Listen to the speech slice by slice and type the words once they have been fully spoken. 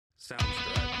Sounds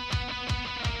good.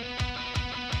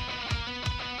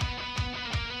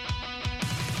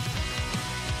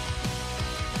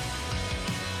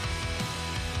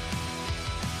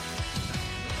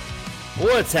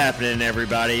 What's happening,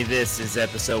 everybody? This is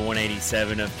episode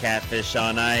 187 of Catfish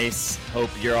on Ice. Hope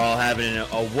you're all having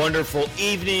a wonderful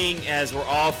evening as we're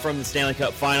off from the Stanley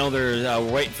Cup final.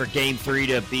 We're waiting for Game 3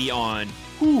 to be on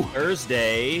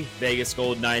Thursday. Vegas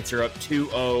Golden Knights are up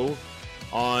 2-0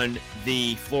 on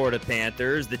the Florida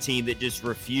Panthers, the team that just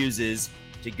refuses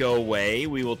to go away.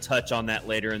 We will touch on that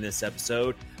later in this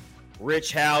episode.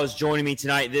 Rich Howe is joining me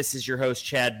tonight. This is your host,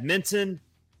 Chad Minton.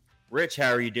 Rich,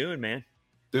 how are you doing, man?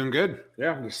 Doing good.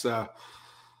 Yeah, just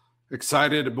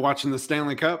excited watching the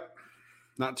Stanley Cup.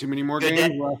 Not too many more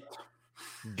games left.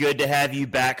 Good to have you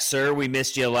back, sir. We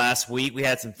missed you last week. We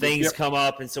had some things come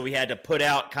up, and so we had to put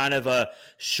out kind of a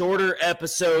shorter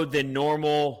episode than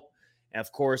normal. And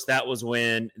of course, that was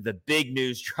when the big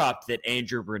news dropped that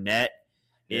Andrew Brunette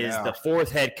is the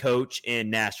fourth head coach in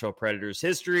Nashville Predators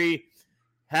history.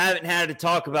 Haven't had to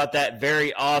talk about that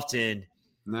very often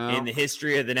in the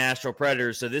history of the Nashville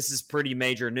Predators. So this is pretty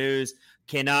major news.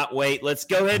 Cannot wait. Let's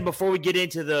go ahead before we get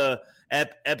into the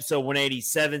episode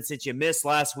 187. Since you missed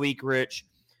last week, Rich,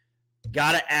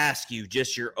 got to ask you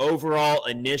just your overall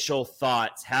initial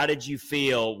thoughts. How did you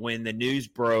feel when the news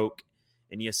broke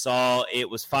and you saw it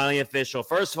was finally official?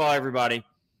 First of all, everybody,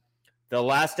 the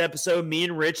last episode me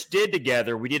and Rich did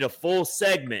together, we did a full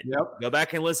segment. Go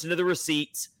back and listen to the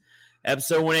receipts.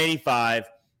 Episode 185.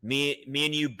 Me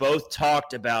and you both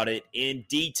talked about it in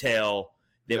detail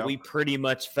that we pretty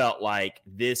much felt like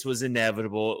this was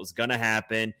inevitable. It was going to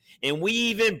happen. And we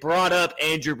even brought up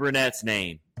Andrew Brunette's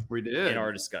name. We did. In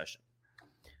our discussion.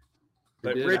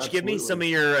 But Rich, give me some of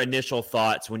your initial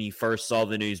thoughts when you first saw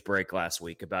the news break last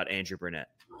week about Andrew Brunette.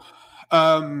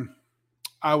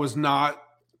 I was not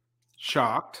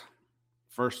shocked,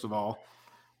 first of all.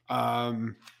 I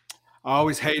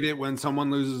always hate it when someone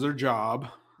loses their job.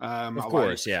 Of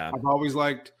course, I've always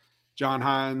liked John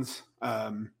Hines.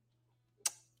 I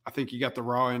think he got the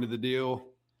raw end of the deal.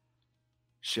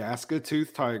 Shaska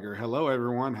Tooth Tiger. Hello,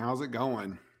 everyone. How's it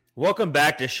going? Welcome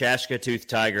back to Shaska Tooth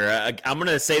Tiger. I'm going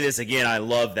to say this again. I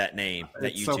love that name,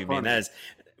 that YouTube name. That is,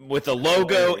 with the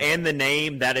logo and the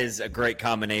name, that is a great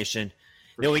combination.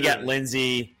 Then we got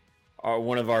Lindsay,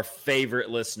 one of our favorite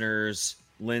listeners.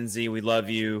 Lindsay, we love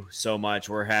you so much.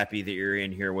 We're happy that you're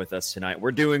in here with us tonight.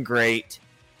 We're doing great.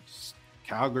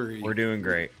 Calgary. We're doing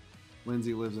great.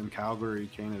 Lindsay lives in Calgary,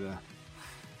 Canada.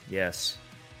 Yes.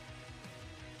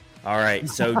 All right.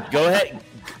 So go ahead.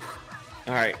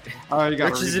 All right. You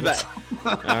got Rich is about.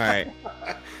 All right.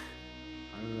 I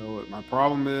don't know what my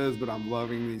problem is, but I'm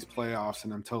loving these playoffs,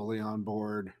 and I'm totally on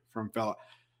board from fellow.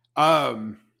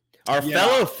 Our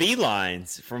fellow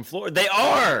felines from Florida. They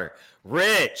are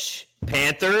Rich.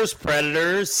 Panthers,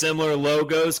 Predators, similar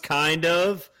logos, kind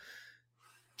of.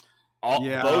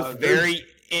 Both very,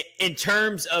 in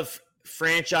terms of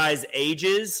franchise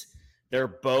ages, they're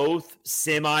both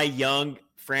semi-young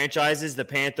franchises. The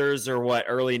Panthers are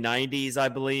early 90s, I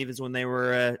believe, is when they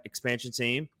were an expansion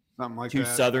team. Something like that. Two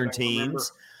Southern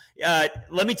teams.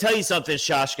 Let me tell you something,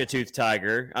 Shaska Tooth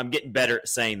Tiger. I'm getting better at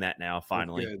saying that now,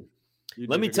 finally.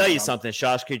 Let me tell you something,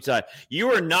 Shaska Tooth.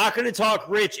 You are not going to talk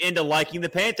Rich into liking the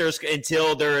Panthers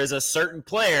until there is a certain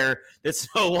player that's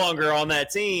no longer on that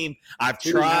team. I've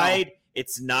tried. Now.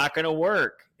 It's not going to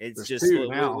work. It's just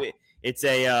it's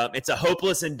a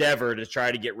hopeless endeavor to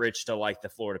try to get Rich to like the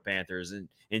Florida Panthers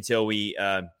until we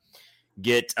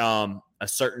get a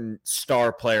certain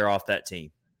star player off that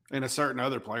team. And a certain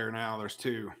other player now. There's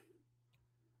two.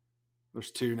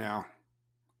 There's two now.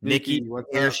 Nikki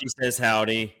here, she says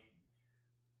howdy.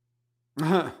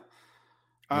 Nikki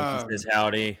says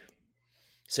howdy.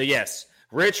 So yes,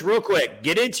 Rich, real quick,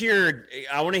 get into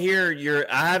I want to hear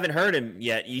I haven't heard him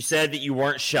yet. You said that you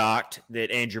weren't shocked that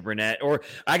Andrew Brunette, or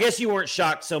I guess you weren't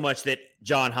shocked so much that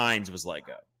John Hines was let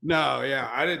go. No, yeah,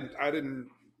 I didn't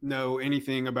know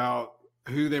anything about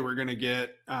who they were going to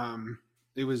get.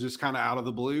 It was just kind of out of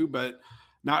the blue, but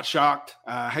not shocked.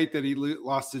 I hate that he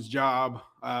lost his job.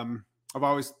 I've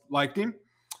always liked him.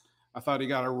 I thought he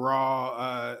got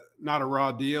not a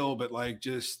raw deal, but like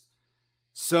just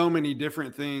so many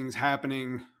different things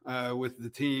happening with the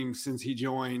team since he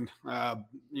joined.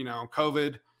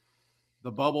 COVID,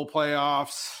 the bubble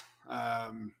playoffs,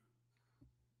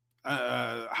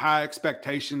 high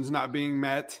expectations not being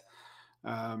met.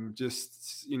 Some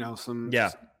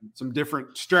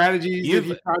different strategies that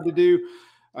he tried to do.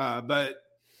 But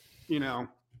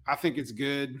I think it's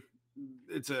good.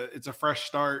 It's a fresh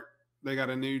start. They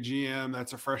got a new GM.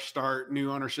 That's a fresh start,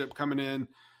 new ownership coming in.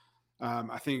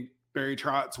 I think Barry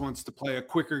Trotz wants to play a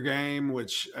quicker game,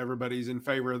 which everybody's in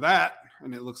favor of that,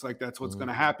 and it looks like that's what's going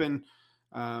to happen.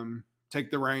 Take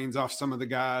the reins off some of the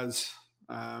guys,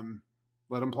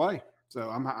 let them play. So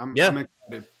I'm excited.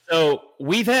 So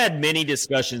we've had many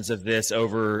discussions of this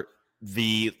over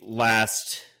the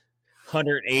last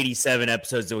 187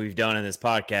 episodes that we've done in this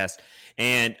podcast,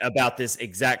 and about this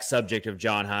exact subject of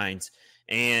John Hines.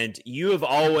 And you have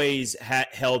always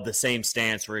held the same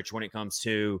stance, Rich, when it comes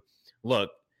to,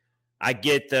 look, I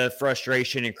get the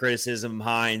frustration and criticism of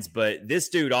Hines, but this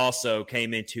dude also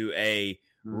came into a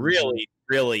really,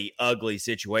 really ugly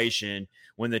situation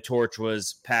when the torch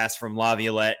was passed from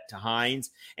Laviolette to Hines.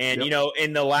 And, you know,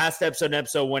 in the last episode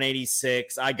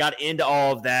 186, I got into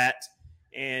all of that.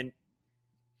 And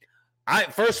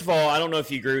first of all, I don't know if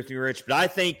you agree with me, Rich, but I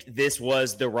think this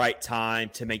was the right time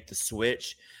to make the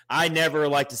switch. I never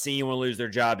like to see anyone lose their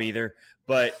job either,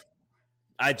 but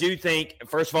I do think,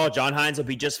 first of all, John Hines will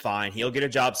be just fine. He'll get a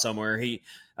job somewhere.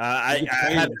 I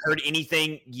haven't heard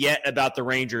anything yet about the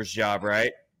Rangers job,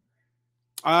 right?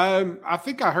 I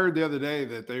think I heard the other day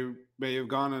that they may have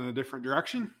gone in a different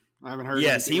direction. I haven't heard.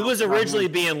 Yes, he was originally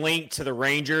being linked to the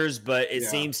Rangers, but it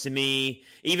seems to me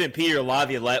even Peter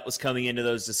Laviolette was coming into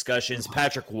those discussions.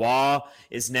 Patrick Waugh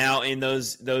is now in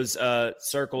those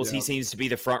circles. He seems to be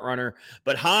the front runner,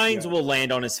 but Hines will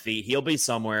land on his feet. He'll be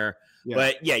somewhere. Yeah.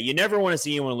 But, you never want to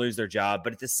see anyone lose their job.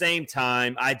 But at the same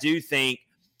time, I do think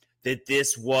that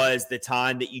this was the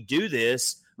time that you do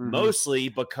this, mostly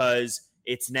because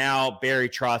it's now Barry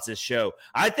Trotz's show.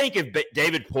 I think if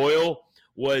David Poile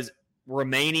was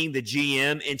remaining the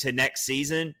GM into next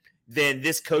season, then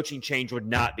this coaching change would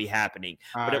not be happening.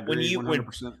 But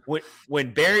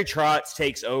when Barry Trotz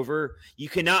takes over, you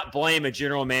cannot blame a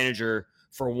general manager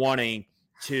for wanting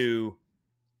to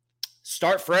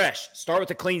start fresh, start with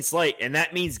a clean slate, and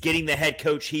that means getting the head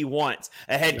coach he wants,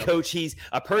 a head coach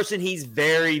a person he's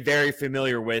very, very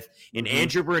familiar with, in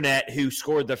Andrew Brunette, who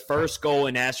scored the first goal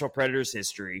in Nashville Predators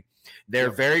history.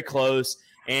 They're very close,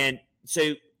 and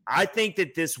so I think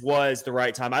that this was the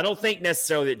right time. I don't think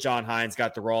necessarily that John Hines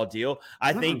got the raw deal.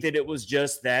 I think that it was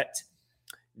just that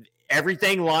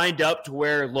everything lined up to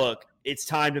where, look, it's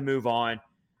time to move on,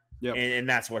 and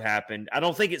that's what happened. I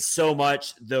don't think it's so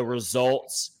much the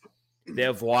results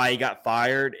of why he got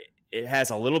fired. It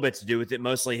has a little bit to do with it,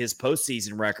 mostly his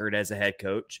postseason record as a head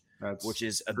coach, which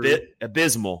is a bit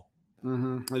abysmal.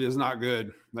 It is not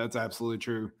good. That's absolutely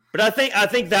true. But I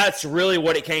think that's really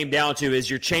what it came down to, is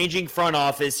you're changing front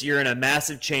office. You're in a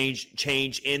massive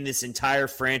change in this entire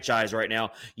franchise right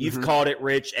now. You've called it,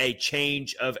 Rich, a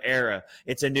change of era.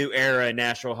 It's a new era in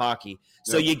Nashville hockey.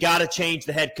 So you got to change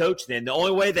the head coach then. The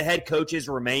only way the head coach is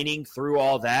remaining through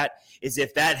all that is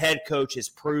if that head coach has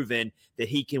proven that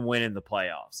he can win in the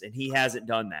playoffs, and he hasn't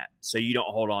done that. So you don't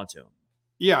hold on to him.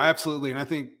 Yeah, absolutely. And I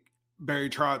think Barry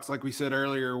Trotz, like we said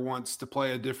earlier, wants to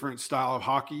play a different style of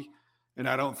hockey. And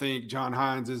I don't think John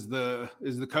Hines is the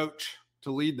coach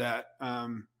to lead that.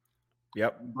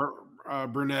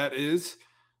 Brunette is.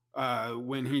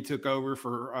 When he took over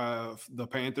for the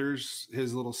Panthers,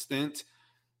 his little stint,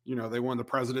 they won the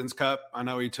President's Cup. I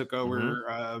know he took over.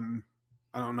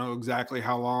 I don't know exactly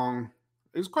how long.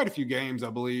 It was quite a few games, I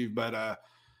believe. But,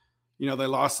 they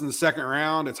lost in the second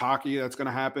round. It's hockey. That's going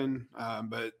to happen.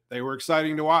 But they were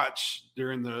exciting to watch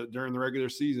during the regular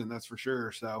season. That's for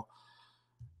sure. So,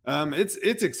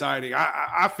 it's exciting.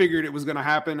 I figured it was going to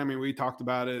happen. I mean, we talked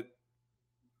about it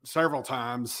several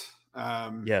times.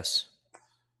 Yes.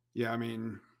 Yeah. I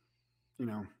mean,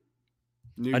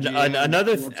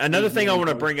 another thing I want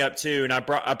to bring up too, and I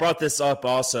brought this up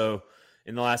also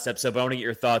in the last episode, but I want to get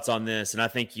your thoughts on this, and I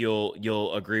think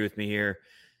you'll agree with me here.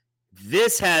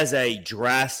 This has a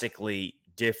drastically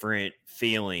different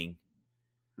feeling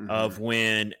of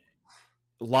when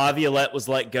Laviolette was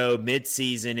let go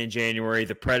mid-season in January.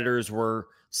 The Predators were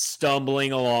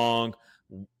stumbling along,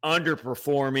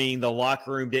 underperforming. The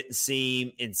locker room didn't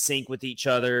seem in sync with each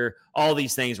other. All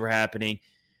these things were happening.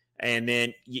 And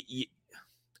then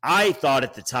I thought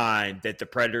at the time that the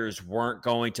Predators weren't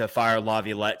going to fire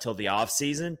Laviolette till the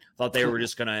offseason. Thought they were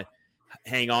just going to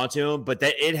hang on to him, but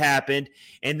that it happened.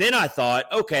 And then I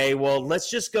thought, okay, well, let's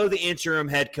just go the interim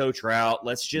head coach route.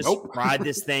 Let's just ride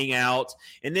this thing out,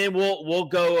 and then we'll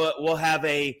go. We'll have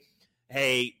a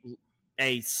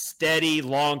steady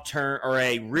long term, or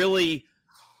a really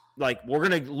we're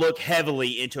going to look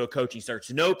heavily into a coaching search.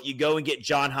 Nope, you go and get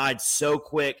John Hyde so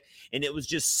quick. And it was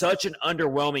just such an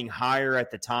underwhelming hire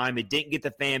at the time. It didn't get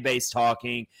the fan base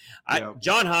talking.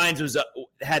 John Hines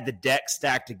had the deck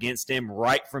stacked against him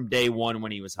right from day one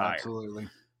when he was hired. Absolutely.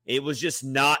 It was just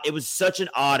not – it was such an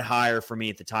odd hire for me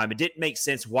at the time. It didn't make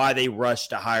sense why they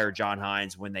rushed to hire John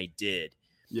Hines when they did.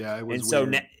 Yeah, it was and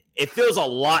so it feels a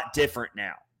lot different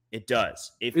now. It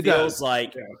does. It feels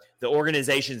like the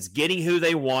organization's getting who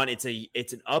they want. It's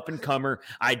an up and comer.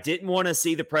 I didn't want to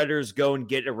see the Predators go and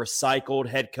get a recycled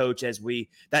head coach,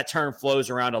 that term flows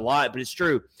around a lot, but it's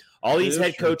true. All these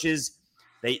head coaches,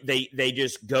 they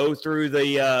just go through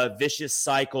the vicious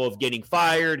cycle of getting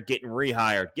fired, getting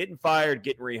rehired, getting fired,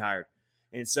 getting rehired,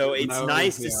 and so it's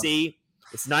nice to see.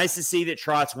 It's nice to see that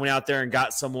Trotz went out there and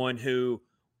got someone who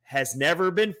has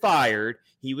never been fired.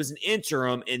 He was an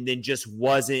interim and then just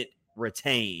wasn't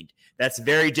retained. That's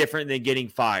very different than getting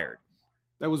fired.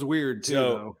 That was weird too.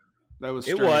 Though. That was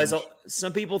strange. It was.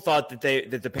 Some people thought that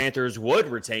the Panthers would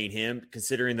retain him,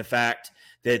 considering the fact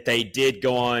that they did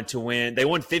go on to win. They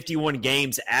won 51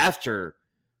 games after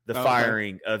the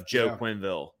firing of Joe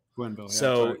Quenneville.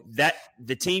 So that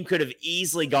the team could have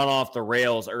easily gone off the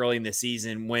rails early in the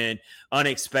season when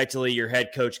unexpectedly your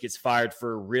head coach gets fired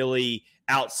for really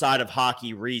outside of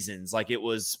hockey reasons. Like it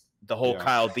was the whole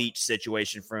Kyle Beach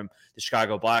situation from the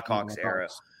Chicago Blackhawks era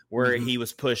where he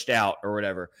was pushed out or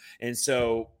whatever. And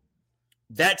so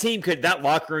that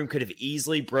locker room could have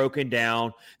easily broken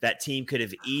down. That team could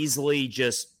have easily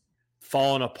just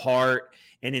fallen apart.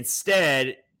 And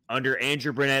instead, under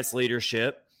Andrew Brunette's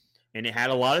leadership, and it had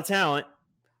a lot of talent,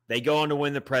 they go on to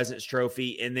win the President's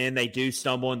Trophy, and then they do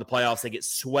stumble in the playoffs. They get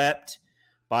swept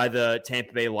by the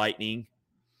Tampa Bay Lightning.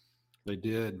 They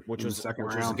did, which was a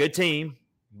good team,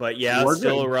 but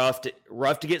still rough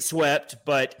to get swept.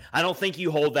 But I don't think you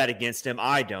hold that against him.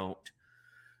 I don't.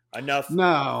 Enough.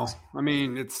 No, I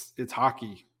mean it's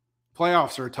hockey.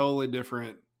 Playoffs are a totally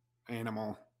different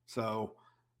animal. So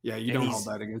you don't hold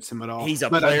that against him at all. He's a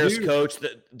player's coach.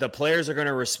 The players are going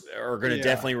to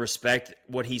definitely respect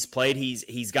what he's played.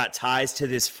 He's got ties to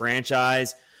this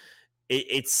franchise.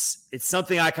 It's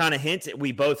something I kind of hinted.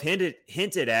 We both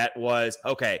hinted at was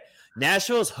okay.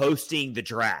 Nashville's hosting the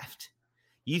draft.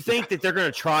 You think that they're going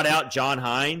to trot out John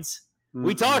Hines? Mm-hmm.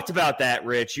 We talked about that,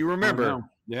 Rich. You remember?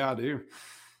 I do.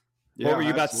 What were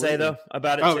you about to say though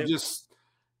about it?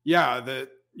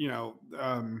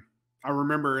 I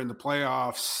remember in the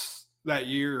playoffs that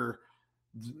year,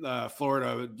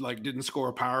 Florida didn't score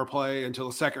a power play until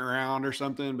the second round or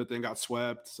something, but then got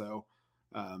swept. So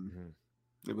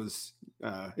it was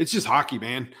it's just hockey,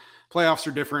 man. Playoffs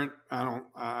are different. I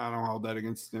don't hold that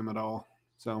against them at all.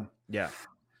 So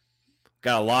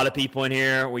got a lot of people in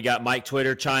here. We got Mike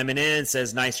Twitter chiming in,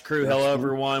 says nice crew. Hello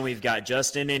everyone. We've got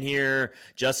Justin in here.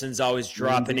 Justin's always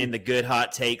dropping in the good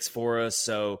hot takes for us.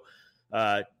 So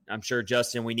I'm sure,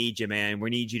 Justin, we need you, man. We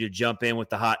need you to jump in with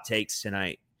the hot takes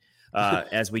tonight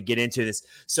as we get into this.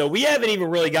 So we haven't even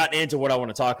really gotten into what I want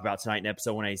to talk about tonight in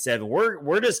episode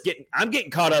 187. I'm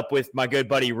getting caught up with my good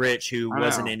buddy Rich, who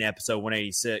wasn't in episode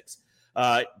 186.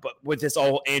 But with this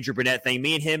whole Andrew Brunette thing,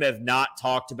 me and him have not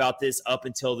talked about this up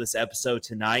until this episode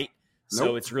tonight.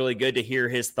 So it's really good to hear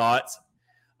his thoughts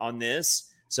on this.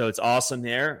 So it's awesome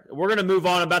there. We're going to move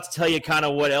on. I'm about to tell you kind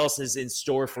of what else is in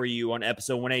store for you on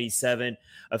episode 187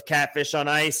 of Catfish on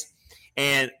Ice.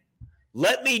 And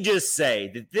let me just say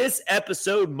that this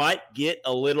episode might get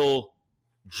a little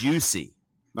juicy.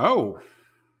 Oh, wow,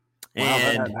 that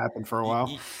hadn't happened for a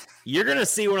while. You're going to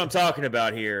see what I'm talking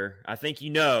about here. I think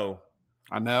you know.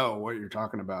 I know what you're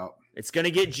talking about. It's going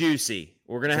to get juicy.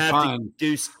 We're going to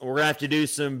have to do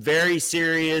some very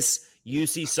serious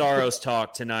Juuse Saros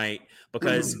talk tonight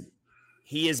because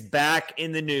he is back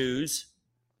in the news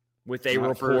with a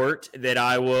report that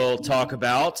I will talk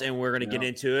about, and we're going to get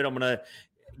into it. I'm going to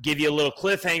give you a little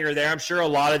cliffhanger there. I'm sure a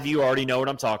lot of you already know what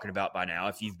I'm talking about by now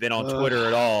if you've been on Twitter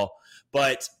at all,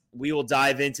 but we will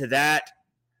dive into that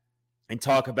and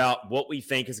talk about what we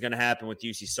think is going to happen with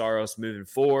Juuse Saros moving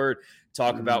forward,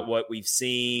 talk about what we've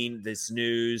seen, this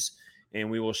news, and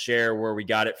we will share where we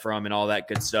got it from and all that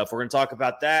good stuff. We're going to talk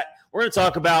about that. We're going to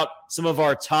talk about some of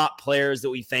our top players that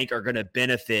we think are going to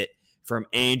benefit from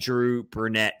Andrew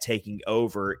Brunette taking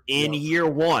over in year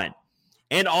one,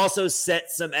 and also set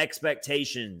some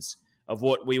expectations of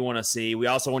what we want to see. We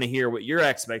also want to hear what your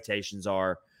expectations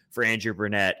are for Andrew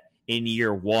Brunette in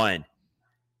year one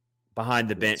behind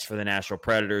the bench for the Nashville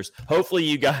Predators. Hopefully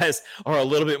you guys are a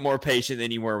little bit more patient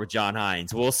than you were with John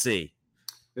Hines. We'll see.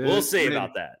 We'll see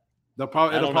about that. It'll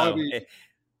probably be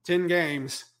 10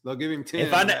 games. They'll give him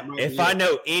 10. If I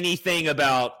know anything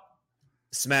about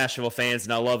Smashville fans,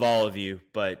 and I love all of you,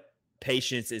 but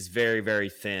patience is very, very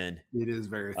thin. It is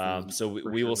very thin. So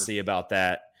we will see about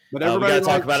that. But everybody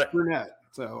likes Brunette,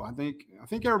 so I think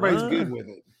everybody's good with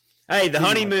it. Hey, the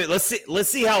honeymoon. Let's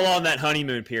see how long that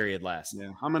honeymoon period lasts.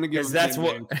 Yeah, I'm gonna give. That's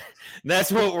what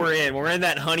we're in. We're in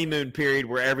that honeymoon period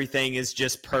where everything is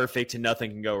just perfect and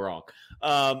nothing can go wrong.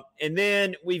 And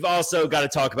then we've also got to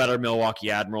talk about our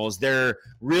Milwaukee Admirals. Their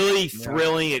really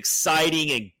thrilling,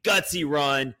 exciting, and gutsy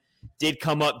run did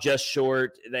come up just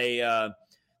short. They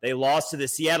lost to the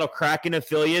Seattle Kraken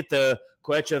affiliate, the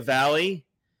Quechua Valley.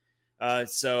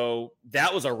 So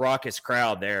that was a raucous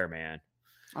crowd there, man.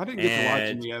 I didn't get to watch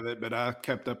any of it, but I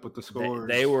kept up with the scores.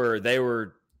 They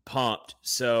were pumped.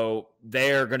 So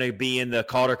they are going to be in the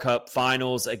Calder Cup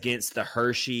finals against the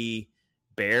Hershey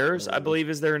Bears, I believe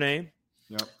is their name.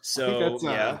 Yep. So,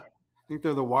 I think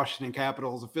they're the Washington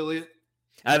Capitals affiliate.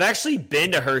 I've actually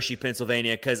been to Hershey,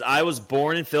 Pennsylvania, because I was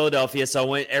born in Philadelphia. So I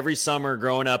went every summer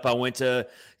growing up. I went to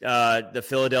the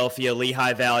Philadelphia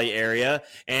Lehigh Valley area.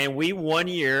 And one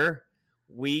year,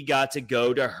 we got to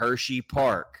go to Hershey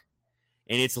Park.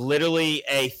 And it's literally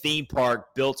a theme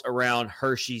park built around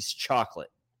Hershey's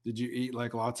chocolate. Did you eat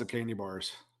like lots of candy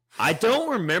bars? I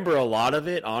don't remember a lot of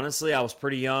it. Honestly, I was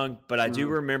pretty young, but I do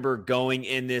remember going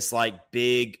in this like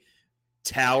big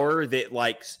tower that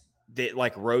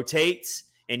rotates,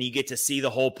 and you get to see the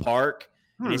whole park.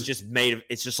 And it's just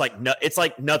it's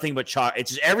like nothing but chocolate.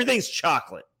 It's just everything's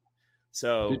chocolate.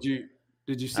 So did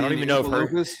you see? I don't even know if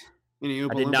any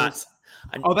Oompa I did not.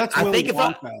 That's Willy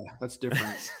Wonka. That's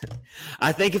different.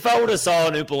 I think if I would have saw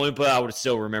an Oompa Loompa, I would have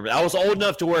still remembered. I was old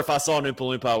enough to where if I saw an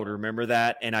Oompa Loompa, I would remember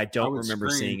that, and I don't remember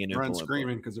seeing an Oompa Loompa.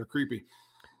 Screaming because they're creepy.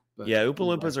 But, yeah, Oompa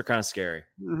Loompas are kind of scary,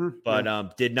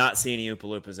 but did not see any Oompa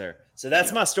Loompas there. So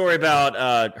that's my story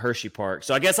about Hershey Park.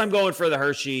 So I guess I'm going for the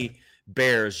Hershey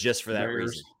Bears just for that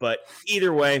reason. But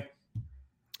either way,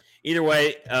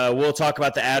 we'll talk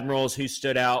about the Admirals, who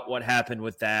stood out, what happened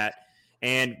with that.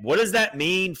 And what does that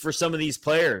mean for some of these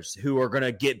players who are going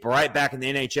to get right back in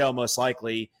the NHL most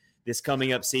likely this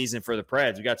coming up season for the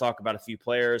Preds? We got to talk about a few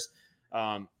players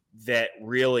that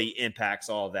really impacts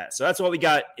all of that. So that's what we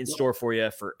got in store for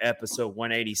you for episode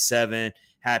 187.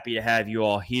 Happy to have you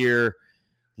all here.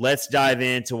 Let's dive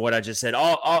into what I just said.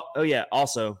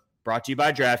 Also brought to you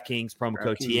by DraftKings, promo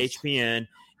code THPN,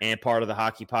 and part of the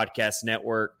Hockey Podcast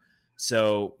Network.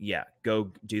 So, yeah,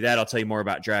 go do that. I'll tell you more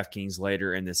about DraftKings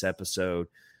later in this episode.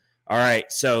 All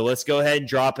right, so let's go ahead and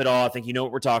drop it all. I think you know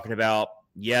what we're talking about.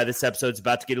 Yeah, this episode's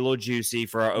about to get a little juicy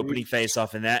for our opening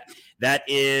face-off, and that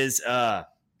is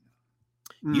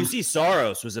Juuse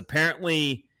Saros was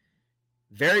apparently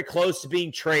very close to being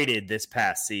traded this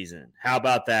past season. How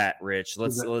about that, Rich?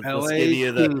 Let's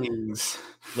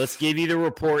give you the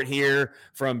report here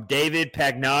from David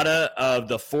Pagnotta of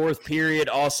the Fourth Period,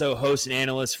 also host and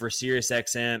analyst for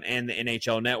SiriusXM and the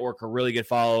NHL Network. A really good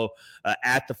follow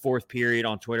at the Fourth Period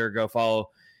on Twitter. Go follow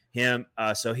him.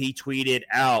 So he tweeted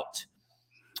out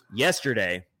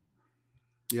yesterday.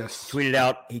 Yes. He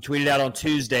tweeted out on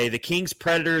Tuesday, the Kings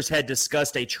Predators had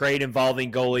discussed a trade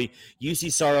involving goalie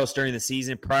Juuse Saros during the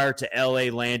season prior to LA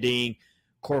landing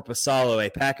Korpisalo. A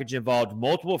package involved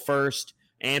multiple first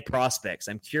and prospects.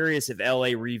 I'm curious if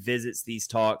LA revisits these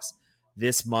talks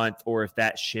this month or if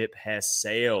that ship has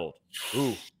sailed.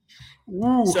 Ooh.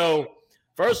 So,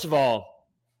 first of all,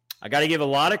 I got to give a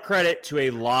lot of credit to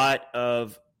a lot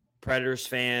of Predators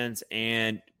fans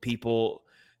and people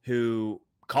who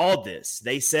called this.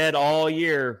 They said all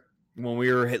year when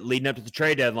we were leading up to the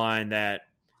trade deadline that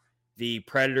the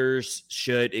Predators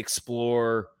should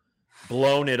explore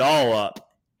blowing it all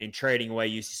up and trading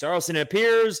away Juuse Saros. And it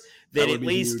appears that at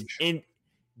least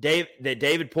that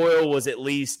David Poile was at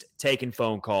least taking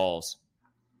phone calls.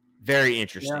 Very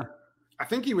interesting. Yeah. I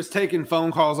think he was taking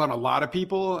phone calls on a lot of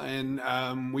people,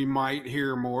 and we might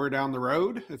hear more down the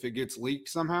road if it gets leaked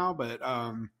somehow. But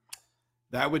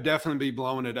that would definitely be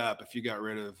blowing it up if you got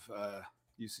rid of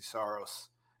Juuse Saros,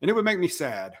 and it would make me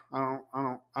sad. I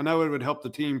know it would help the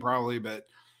team probably, but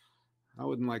I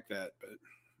wouldn't like that. But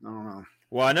I don't know.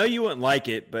 Well, I know you wouldn't like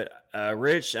it, but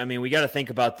Rich, I mean, we got to think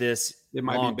about this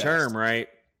long term, right?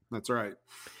 That's right.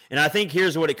 And I think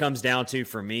here's what it comes down to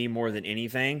for me more than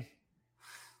anything.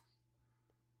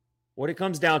 What it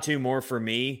comes down to more for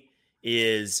me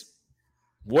is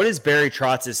what is Barry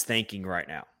Trotz's thinking right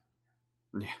now?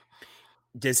 Yeah.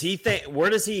 Does he think, where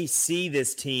does he see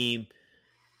this team?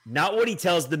 Not what he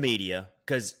tells the media,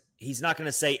 because he's not going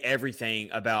to say everything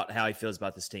about how he feels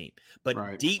about this team,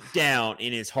 but deep down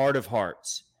in his heart of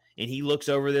hearts, and he looks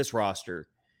over this roster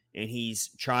and he's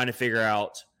trying to figure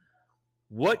out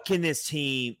what can this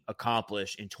team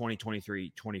accomplish in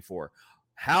 2023-24?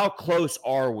 How close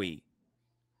are we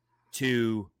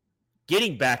to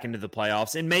getting back into the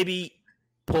playoffs and maybe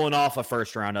pulling off a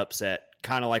first round upset,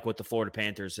 kind of like what the Florida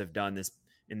Panthers have done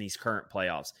in these current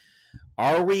playoffs?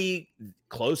 Are we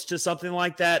close to something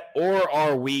like that, or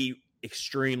are we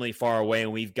extremely far away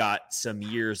and we've got some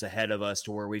years ahead of us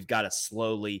to where we've got to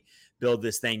slowly build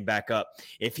this thing back up?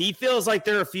 If he feels like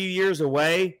they're a few years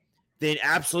away, then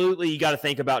absolutely you got to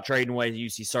think about trading away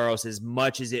Juuse Saros, as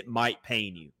much as it might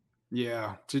pain you.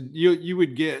 Yeah, you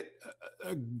would get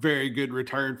a very good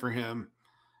return for him,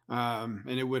 and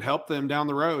it would help them down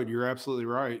the road. You're absolutely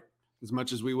right. As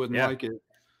much as we wouldn't like it,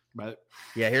 but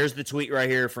yeah, here's the tweet right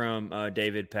here from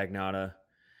David Pagnotta.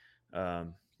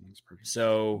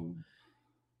 So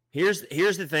here's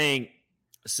the thing.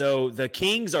 So the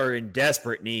Kings are in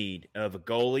desperate need of a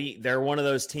goalie. They're one of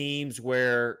those teams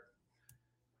where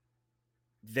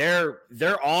they're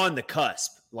on the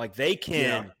cusp. Like they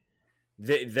can.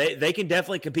 They can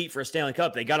definitely compete for a Stanley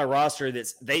Cup. They got a roster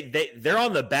that's they're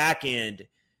on the back end.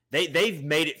 They've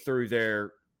made it through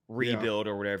their rebuild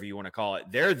or whatever you want to call it.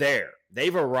 They're there.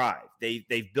 They've arrived.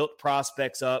 They've built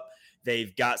prospects up.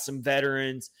 They've got some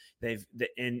veterans.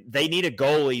 And they need a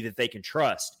goalie that they can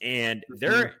trust. And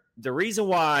the reason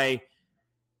why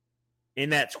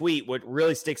in that tweet, what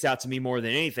really sticks out to me more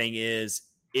than anything is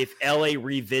if LA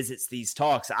revisits these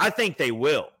talks. I think they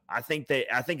will. I think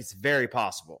it's very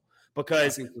possible.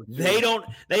 Because they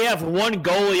have one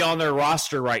goalie on their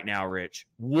roster right now, Rich.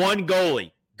 One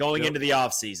goalie going into the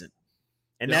offseason.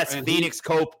 And that's Phoenix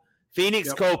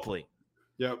Copley.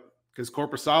 Yep. Because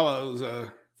Korpisalo is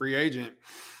a free agent.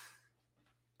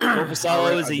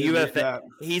 Korpisalo is a UFA.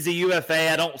 He's a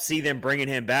UFA. I don't see them bringing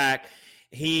him back.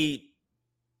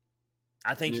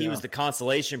 I think he was the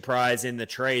consolation prize in the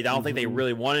trade. I don't think they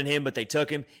really wanted him, but they took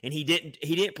him, and he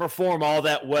didn't perform all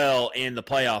that well in the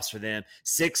playoffs for them.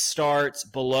 6 starts,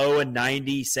 below a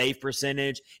 90 save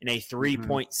percentage, and a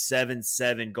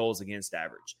 3.77 goals against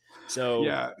average. So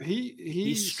yeah,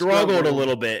 he struggled a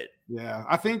little bit. Yeah,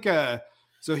 I think so.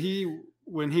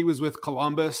 When he was with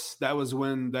Columbus, that was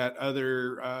when that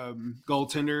other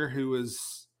goaltender who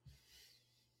was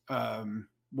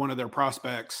one of their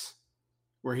prospects,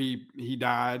 where he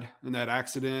died in that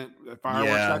accident, that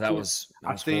fireworks accident. That was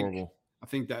horrible. I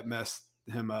think that messed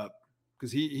him up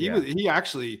because he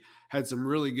actually had some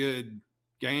really good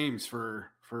games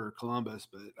for Columbus.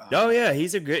 But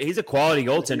he's a quality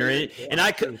goaltender, and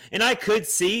I could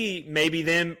see maybe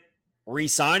them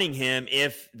re-signing him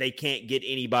if they can't get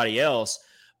anybody else,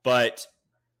 but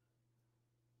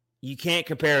you can't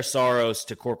compare Saros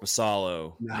to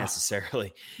Korpisalo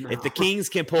necessarily. No. If the Kings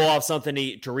can pull off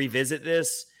something to revisit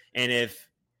this, and if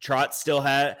Trotz still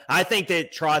I think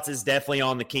that Trotz is definitely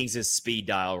on the Kings' speed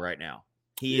dial right now.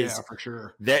 He is for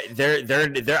sure.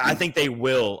 They're I think they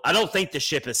will. I don't think the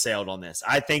ship has sailed on this.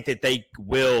 I think that they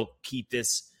will keep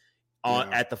this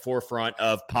on at the forefront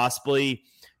of possibly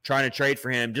trying to trade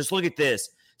for him. Just look at this.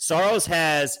 Saros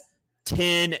has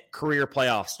 10 career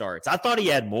playoff starts. I thought he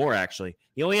had more, actually.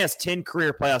 He only has 10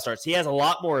 career playoff starts. He has a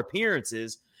lot more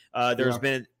appearances. There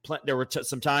were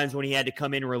some times when he had to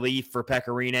come in relief for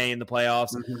Pecorine in the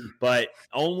playoffs, but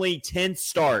only 10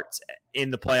 starts in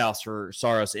the playoffs for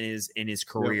Saros in his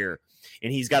career.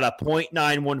 And he's got a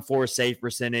 .914 save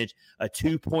percentage, a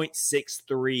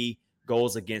 2.63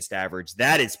 goals against average.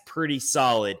 That is pretty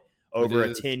solid over a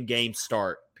 10-game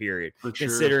start period,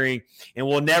 considering, and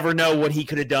we'll never know what he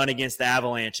could have done against the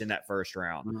Avalanche in that first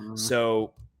round.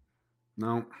 So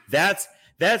that's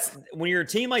when you're a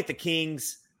team like the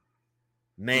Kings,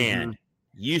 man,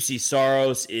 Juuse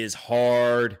Saros is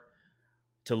hard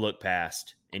to look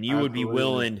past, and you would be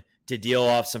willing to deal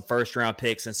off some first-round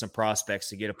picks and some prospects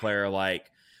to get a player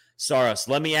like Saros.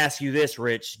 Let me ask you this,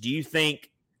 Rich. Do you think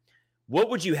what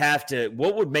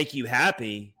would make you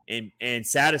happy and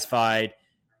satisfied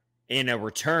in a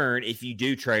return if you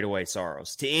do trade away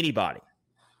Saros to anybody?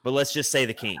 But let's just say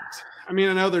the Kings. I mean,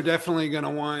 I know they're definitely going to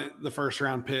want the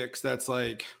first-round picks. That's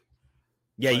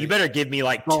you better give me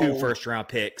like 2 first-round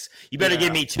picks. You better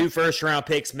give me 2 first-round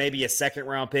picks, maybe a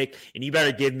second-round pick, and you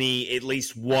better give me at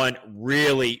least one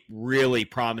really, really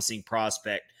promising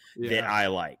prospect that I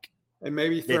like. And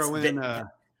maybe throw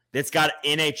that's got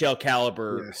NHL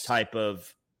caliber type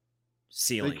of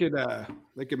ceiling.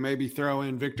 They could maybe throw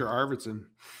in Victor Arvidsson.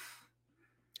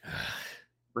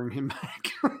 Bring him back.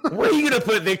 Where are you going to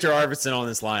put Victor Arvidsson on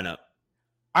this lineup?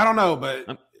 I don't know,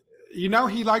 but he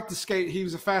liked to skate. He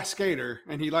was a fast skater,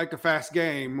 and he liked a fast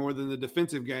game more than the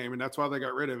defensive game, and that's why they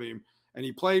got rid of him. And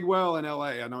he played well in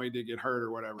LA. I know he did get hurt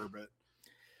or whatever, but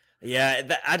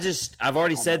I've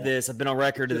already said this. I've been on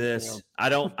record of this. I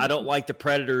don't like the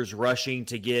Predators rushing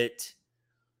to get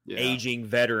aging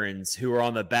veterans who are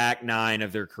on the back 9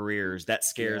 of their careers. That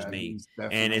scares me.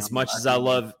 And as much as I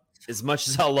love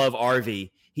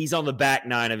RV, he's on the back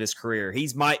nine of his career. He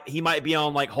might be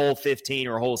on like hole 15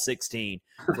 or hole 16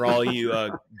 for all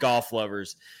you golf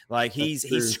lovers. Like he's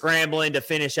scrambling to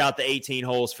finish out the 18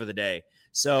 holes for the day.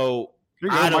 So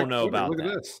I don't know about Look that.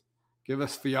 At this. Give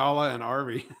us Fiala and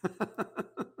Arvey.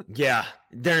 Yeah,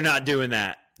 they're not doing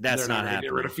that. That's not happening.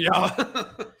 Get rid of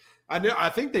Fiala. I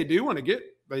think they do want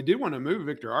to move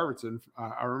Victor Arvidsson.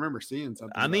 I remember seeing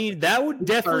something. I mean, that would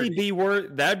definitely be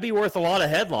worth a lot of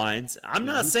headlines. I'm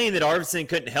not saying that Arvidsson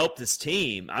couldn't help this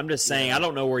team. I'm just saying I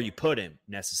don't know where you put him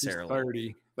necessarily.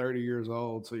 He's 30 years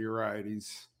old, so you're right.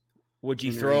 Would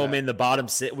you throw him in the bottom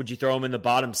six? Would you throw him in the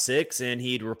bottom six and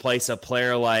he'd replace a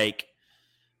player like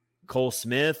Cole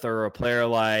Smith or a player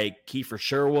like Kiefer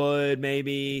Sherwood,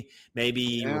 maybe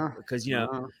because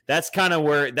that's kind of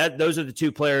where those are the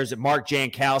two players that Mark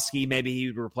Jankowski, maybe he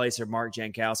would replace Mark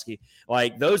Jankowski.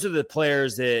 Like those are the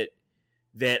players that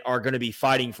are going to be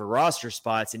fighting for roster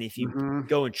spots. And if you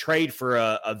go and trade for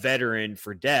a veteran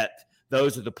for depth,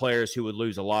 those are the players who would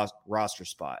lose a roster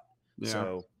spot. Yeah.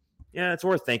 So yeah, it's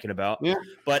worth thinking about. Yeah.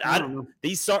 But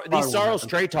these Saros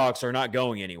trade talks are not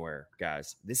going anywhere,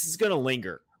 guys. This is going to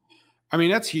linger. I mean,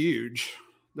 that's huge.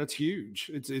 That's huge.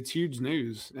 It's huge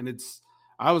news. And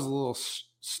I was a little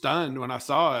stunned when I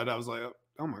saw it. I was like,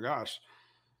 oh my gosh.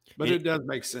 But it does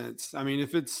make sense. I mean,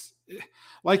 if it's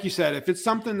like you said, if it's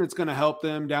something that's going to help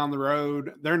them down the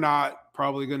road, they're not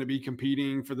probably going to be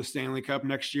competing for the Stanley Cup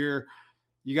next year.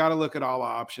 You got to look at all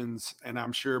options. And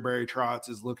I'm sure Barry Trotz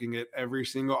is looking at every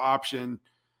single option,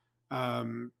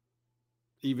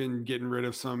 even getting rid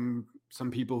of some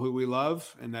people who we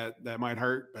love, and that might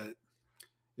hurt, but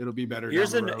it'll be better.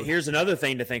 Here's another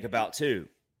thing to think about too.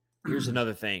 Here's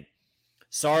another thing.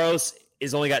 Saros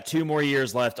is only got 2 more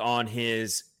years left on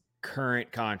his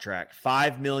current contract.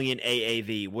 $5 million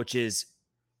AAV,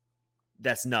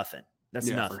 that's nothing. That's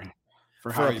nothing.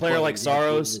 For a player like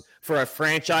Saros, for a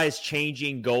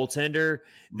franchise-changing goaltender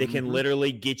that can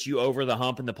literally get you over the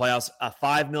hump in the playoffs, a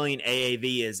 $5 million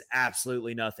AAV is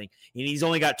absolutely nothing. And he's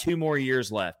only got 2 more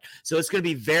years left. So it's going to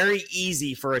be very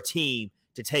easy for a team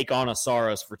to take on a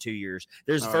Saros for 2 years.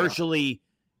 There's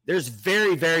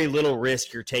very, very little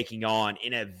risk you're taking on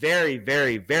in a very,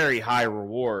 very, very high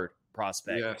reward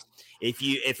prospect. Yes.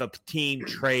 If a team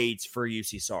trades for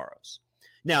Juuse Saros.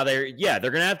 Now they're going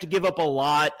to have to give up a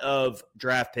lot of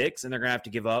draft picks, and they're going to have to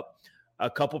give up a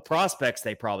couple prospects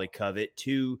they probably covet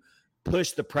to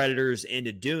push the Predators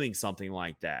into doing something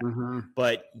like that.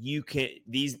 But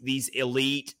these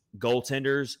elite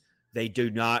goaltenders, they do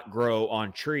not grow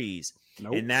on trees.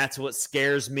 Nope. And that's what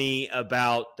scares me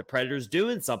about the Predators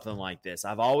doing something like this.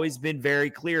 I've always been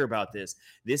very clear about this.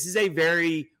 This is a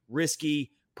very risky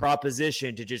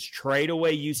proposition to just trade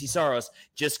away Juuse Saros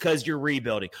just because you're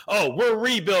rebuilding. Oh, we're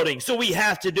rebuilding, so we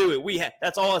have to do it.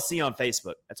 That's all I see on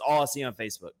Facebook.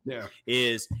 Yeah.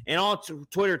 And on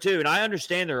Twitter too. And I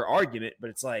understand their argument, but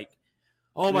it's like,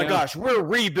 oh my gosh, we're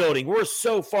rebuilding. We're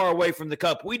so far away from the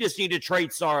cup. We just need to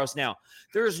trade Saros now.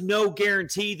 There's no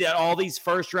guarantee that all these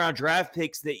first-round draft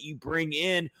picks that you bring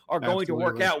in are going to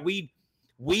work out. We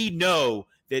know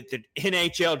that the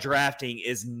NHL drafting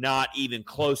is not even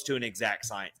close to an exact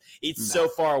science. It's so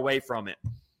far away from it.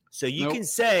 So you can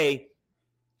say,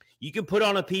 you can put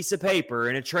on a piece of paper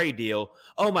in a trade deal,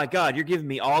 oh my God, you're giving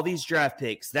me all these draft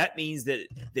picks. That means that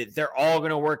they're all going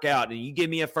to work out. And you give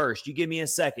me a first, you give me a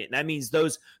second. That means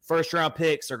those first-round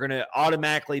picks are going to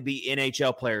automatically be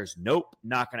NHL players. Nope,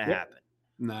 not going to happen.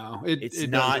 No, it's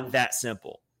not that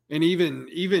simple. And even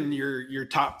your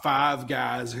top 5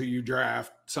 guys who you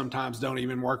draft sometimes don't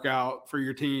even work out for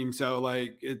your team. So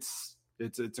like it's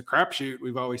a crapshoot.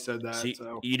 We've always said that.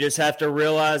 So you just have to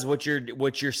realize what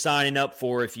you're signing up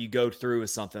for if you go through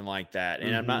with something like that.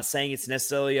 And I'm not saying it's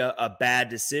necessarily a bad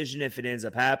decision if it ends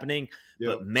up happening,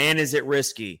 but man, is it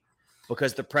risky.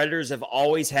 Because the Predators have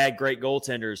always had great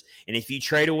goaltenders. And if you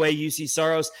trade away Juuse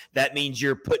Saros, that means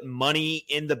you're putting money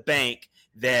in the bank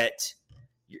that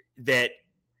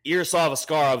Yaroslav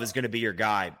Askarov is going to be your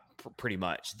guy, pretty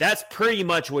much. That's pretty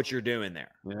much what you're doing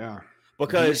there. Yeah.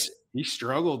 Because he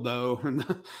struggled, though, in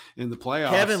the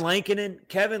playoffs.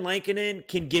 Kevin Lankinen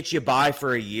can get you by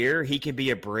for a year. He can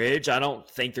be a bridge. I don't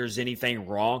think there's anything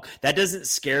wrong. That doesn't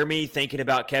scare me thinking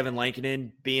about Kevin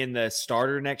Lankinen being the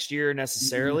starter next year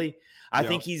necessarily. I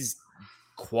think he's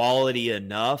quality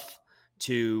enough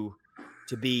to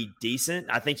be decent.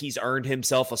 I think he's earned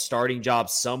himself a starting job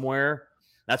somewhere.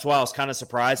 That's why I was kind of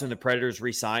surprised when the Predators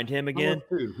re-signed him again.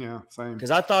 Yeah, same.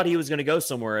 Because I thought he was going to go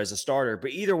somewhere as a starter.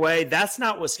 But either way, that's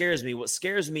not what scares me. What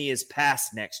scares me is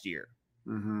past next year.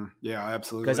 Yeah,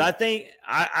 absolutely. Because I think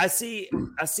I see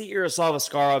Yaroslav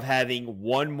Askarov having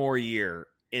 1 more year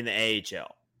in the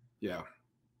AHL. Yeah.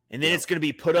 And then it's going to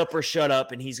be put up or shut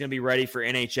up, and he's going to be ready for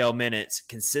NHL minutes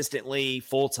consistently,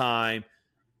 full-time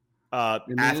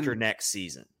after next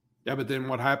season. Yeah, but then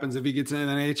what happens if he gets in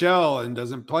the NHL and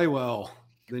doesn't play well?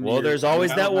 Then there's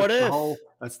always that what if.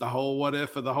 That's the whole what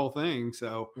if of the whole thing.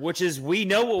 So, which is, we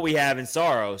know what we have in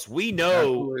Saros. We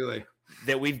know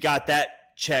that we've got that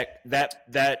check,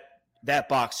 that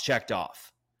box checked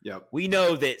off. Yep. We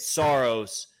know that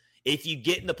Saros, if you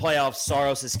get in the playoffs,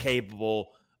 Saros is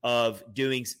capable of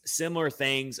doing similar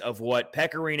things of what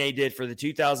Pecorine did for the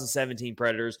 2017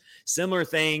 Predators, similar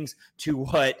things to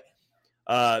what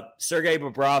Sergei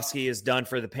Bobrovsky has done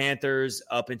for the Panthers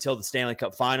up until the Stanley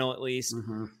Cup final, at least.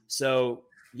 Mm-hmm. So,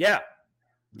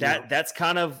 that's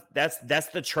kind of that's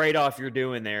the trade-off you're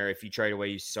doing there if you trade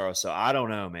away Juuse Saros. So I don't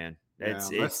know, man.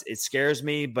 It scares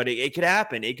me, but it could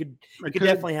happen. It could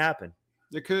definitely happen.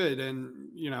 It could, and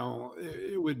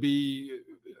it would be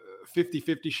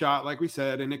 50-50 shot, like we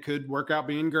said, and it could work out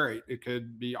being great. It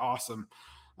could be awesome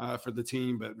for the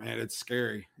team, but man, it's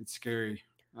scary. It's scary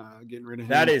getting rid of him.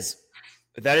 That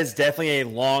is definitely a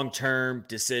long-term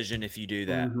decision if you do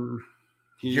that. Mm-hmm.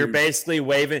 You're basically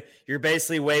waving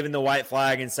the white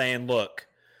flag and saying, look,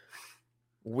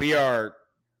 we are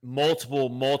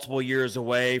multiple years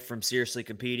away from seriously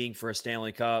competing for a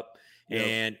Stanley Cup,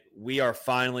 and we are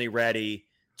finally ready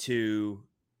to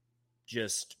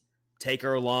just take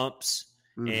our lumps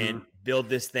and build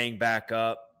this thing back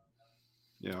up.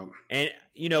 Yeah. And,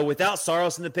 without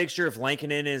Saros in the picture, if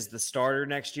Lankinen is the starter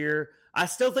next year, I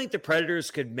still think the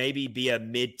Predators could maybe be a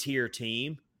mid-tier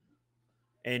team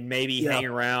and maybe hang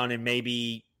around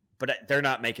but they're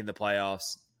not making the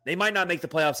playoffs. They might not make the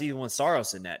playoffs even with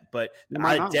Saros in net, but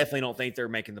I definitely don't think they're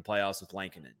making the playoffs with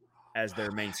Lankinen as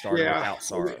their main starter without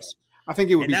Saros. I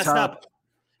think it would be tough.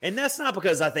 And that's not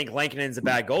because I think Lankinen's a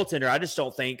bad goaltender. I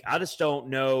just don't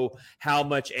know how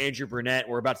much Andrew Brunette,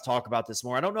 we're about to talk about this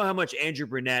more. I don't know how much Andrew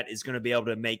Brunette is going to be able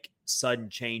to make sudden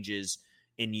changes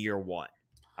in year one.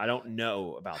 I don't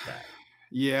know about that.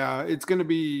 Yeah, it's going to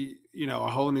be, a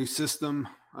whole new system.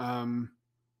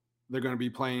 They're going to be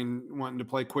wanting to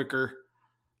play quicker,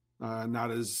 not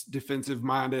as defensive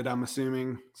minded, I'm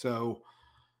assuming. So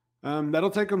that'll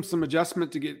take them some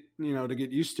adjustment to get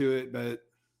used to it, but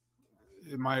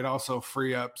it might also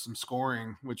free up some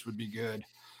scoring, which would be good.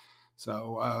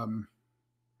 So,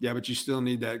 but you still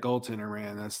need that goaltender,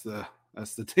 man. That's the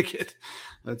ticket.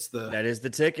 That is the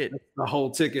ticket. The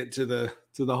whole ticket to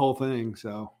the whole thing.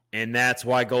 So, and that's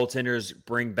why goaltenders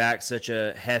bring back such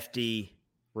a hefty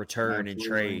return in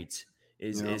trades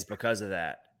is because of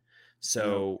that.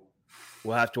 So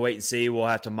we'll have to wait and see. We'll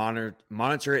have to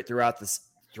monitor it throughout the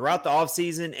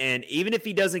offseason. And even if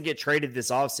he doesn't get traded this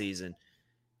offseason,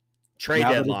 trade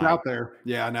deadline. It's out there.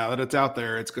 Yeah, now that it's out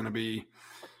there, it's going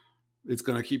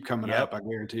to keep coming up. I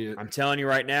guarantee it. I'm telling you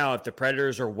right now, if the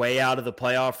Predators are way out of the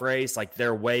playoff race, like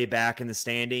they're way back in the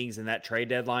standings and that trade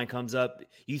deadline comes up,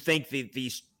 you think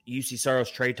these Juuse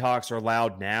Saros trade talks are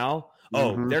loud now?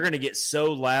 Oh, they're going to get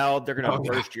so loud, they're going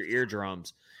to burst your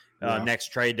eardrums next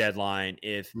trade deadline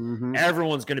if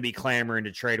everyone's going to be clamoring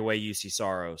to trade away Juuse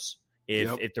Saros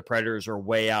if the Predators are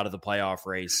way out of the playoff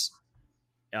race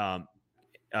in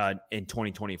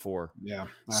 2024. Yeah.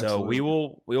 Absolutely. So we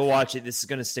will watch it. This is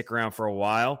going to stick around for a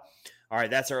while. All right,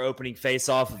 that's our opening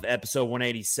face-off of episode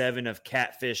 187 of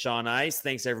Catfish on Ice.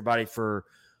 Thanks, everybody, for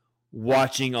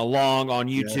watching along on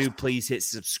YouTube. Yes. Please hit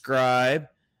subscribe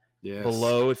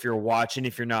below if you're watching,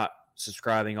 if you're not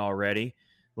subscribing already.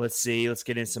 Let's see. Let's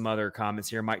get in some other comments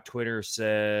here. Mike Twitter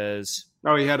says...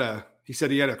 Oh, he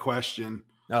said he had a question.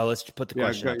 Oh, let's put the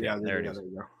question up. Yeah, there it is. There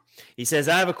you go. He says,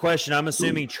 I have a question. I'm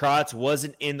assuming Trotz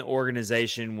wasn't in the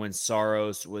organization when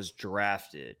Saros was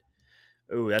drafted.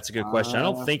 Oh, that's a good question. I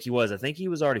don't think he was. I think he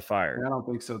was already fired. I don't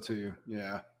think so, too.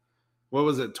 Yeah. What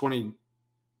was it,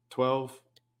 2012,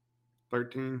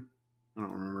 13? I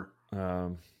don't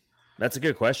remember. That's a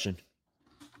good question.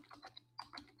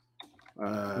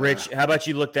 Rich, how about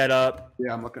you look that up?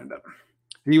 Yeah, I'm looking it up.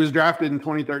 He was drafted in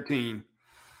 2013.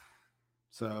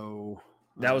 So...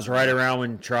 that was right around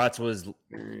when Trotz was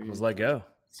let go.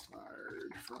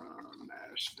 Fired from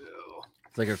Nashville.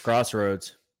 It's like a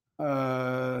crossroads.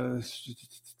 Yeah,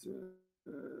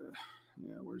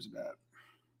 where's it at?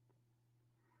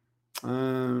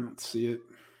 Let's see it.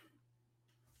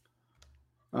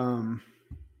 Let's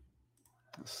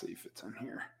see if it's on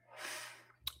here.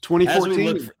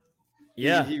 2014.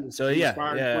 Yeah. He was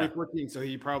 2014, so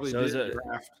he probably did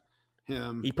draft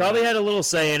him. He probably had a little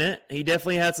say in it. He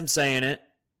definitely had some say in it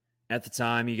at the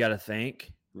time, you got to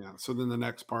think. Yeah. So then the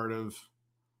next part of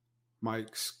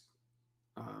Mike's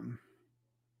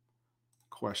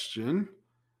question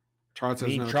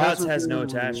Trotz has no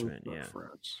attachment. Yeah.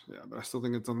 Yeah, but I still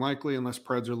think it's unlikely unless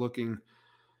Preds are looking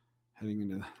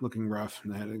rough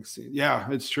in the heading seat. Yeah,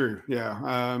 it's true.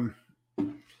 Yeah.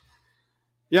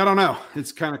 Yeah, I don't know.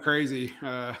 It's kind of crazy.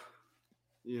 I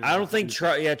don't think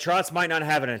Trotz might not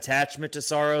have an attachment to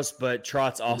Saros, but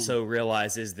Trotz also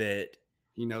realizes that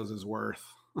he knows his worth.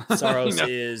 Saros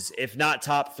is, if not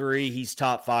top 3, he's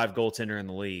top 5 goaltender in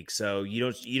the league. So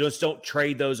you just don't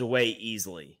trade those away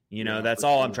easily. That's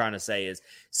all I'm trying to say is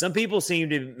some people seem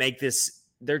to make this.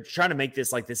 They're trying to make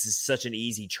this like this is such an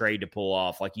easy trade to pull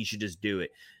off. Like you should just do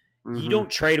it. Mm-hmm. You don't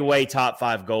trade away top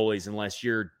 5 goalies unless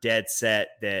you're dead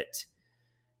set that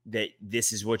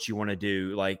this is what you want to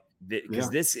do. Like, because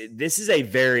this is a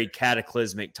very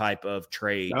cataclysmic type of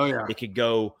trade. Oh yeah, it could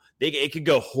go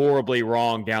horribly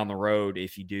wrong down the road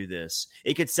if you do this.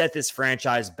 It could set this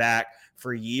franchise back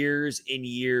for years and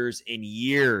years and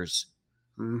years.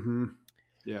 Mm-hmm.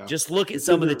 Yeah. Just look at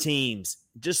some of the teams.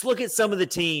 Just look at some of the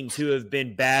teams who have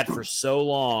been bad for so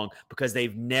long because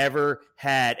they've never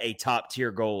had a top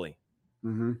tier goalie.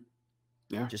 Mm-hmm.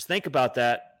 Yeah. Just think about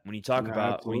that. When you talk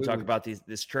about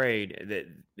this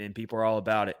trade, and people are all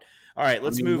about it. All right,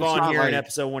 let's move on here in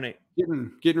episode 1.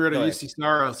 Getting rid of Juuse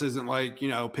Saros isn't like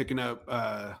picking up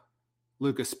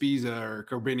Lucas Spiza or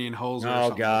Corbinian Holzer.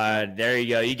 Oh God, there you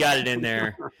go. You got it in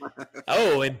there.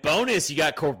 Oh, and bonus, you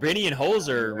got Corbinian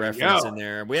Holzer reference in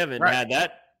there. We haven't had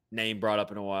that name brought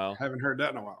up in a while. Haven't heard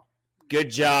that in a while.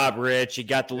 Good job, Rich. You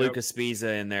got the Lucas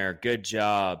Spiza in there. Good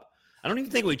job. I don't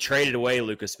even think we traded away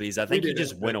Lucas Spiza. I think he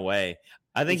just went away.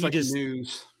 I think he like just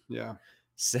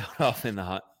sailed off in the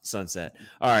hot sunset.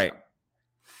 All right.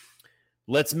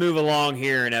 Let's move along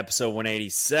here in episode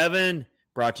 187,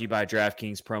 brought to you by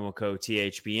DraftKings promo code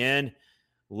THPN.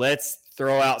 Let's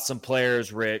throw out some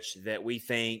players, Rich, that we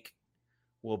think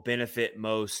will benefit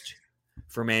most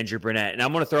from Andrew Brunette. And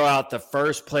I'm going to throw out the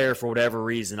first player for whatever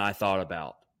reason I thought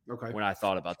about when I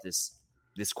thought about this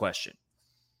question.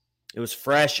 It was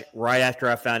fresh right after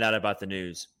I found out about the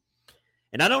news.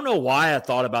 And I don't know why I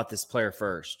thought about this player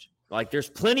first. Like, there's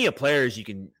plenty of players you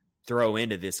can throw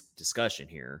into this discussion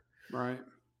here. Right.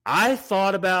 I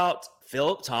thought about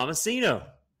Philip Tomasino.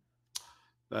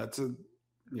 And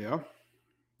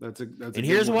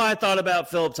here's why I thought about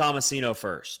Philip Tomasino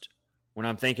first when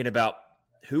I'm thinking about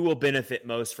who will benefit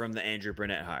most from the Andrew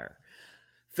Brunette hire.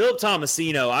 Philip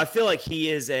Tomasino, I feel like he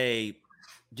is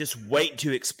just waiting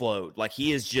to explode. Like,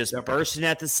 he is just bursting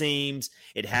at the seams.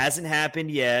 It hasn't happened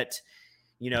yet.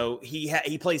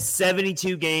 He plays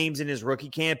 72 games in his rookie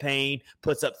campaign,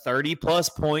 puts up 30-plus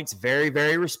points, very,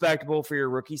 very respectable for your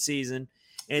rookie season.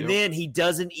 And then he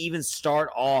doesn't even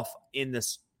start off in the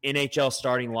NHL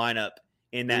starting lineup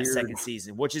in that second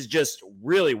season, which is just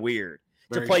really weird.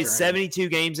 To play 72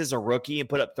 games as a rookie and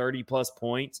put up 30-plus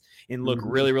points and look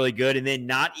really, really good, and then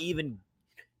not even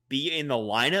be in the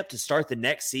lineup to start the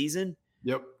next season.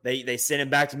 Yep. They sent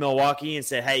him back to Milwaukee and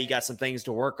said, hey, you got some things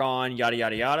to work on, yada,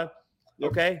 yada, yada.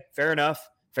 Okay, fair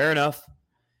enough.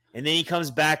 And then he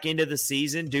comes back into the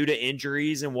season due to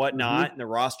injuries and whatnot, and the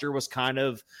roster was kind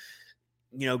of,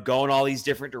 going all these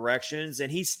different directions,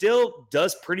 and he still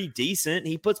does pretty decent.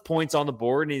 He puts points on the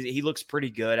board, and he looks pretty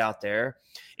good out there.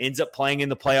 Ends up playing in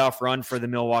the playoff run for the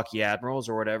Milwaukee Admirals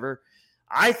or whatever.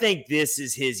 I think this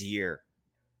is his year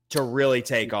to really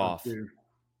take off.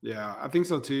 Yeah, I think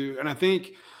so too. And I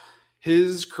think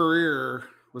his career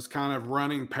was kind of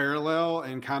running parallel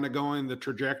and kind of going the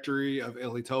trajectory of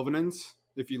Eeli Toivonen's,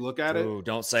 if you look at it. Oh,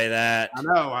 don't say that.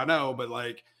 I know, but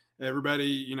like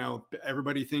everybody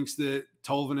thinks that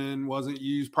Tolvanen wasn't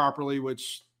used properly,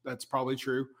 which that's probably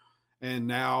true. And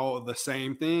now the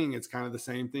same thing, it's kind of the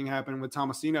same thing happened with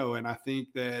Tomasino. And I think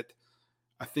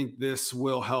this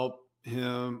will help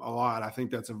him a lot. I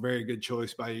think that's a very good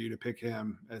choice by you to pick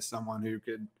him as someone who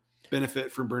could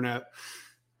benefit from Brunette.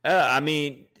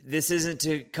 This isn't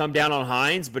to come down on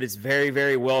Hines, but it's very,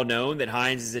 very well known that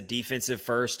Hines is a defensive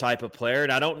first type of player.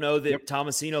 And I don't know that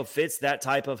Tomasino fits that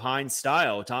type of Hines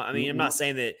style. I'm not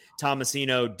saying that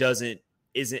Tomasino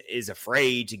is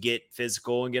afraid to get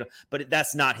physical but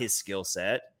that's not his skill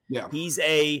set. Yeah. He's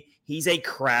a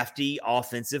crafty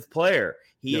offensive player.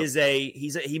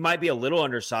 He might be a little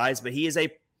undersized, but he is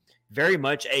very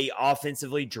much a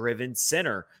offensively driven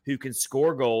center who can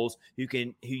score goals, who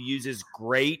uses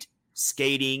great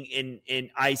skating and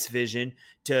ice vision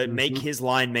to make his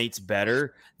line mates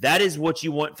better. That is what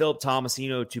you want Philip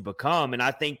Tomasino to become. And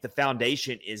I think the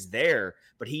foundation is there,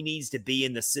 but he needs to be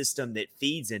in the system that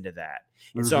feeds into that.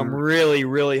 And so I'm really,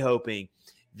 really hoping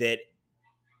that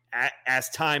as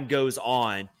time goes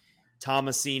on,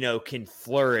 Tomasino can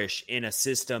flourish in a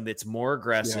system that's more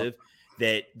aggressive,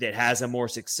 that has a more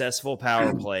successful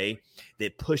power play,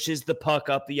 that pushes the puck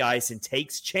up the ice and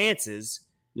takes chances.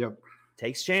 Yep.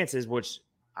 Takes chances, which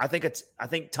I think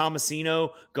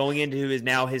Tomasino, going into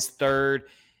his third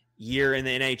year in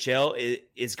the NHL,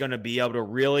 is going to be able to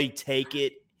really take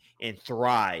it and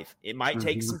thrive. It might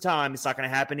take some time. It's not going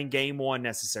to happen in game one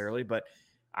necessarily, but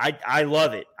I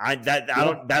love it.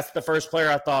 That's the first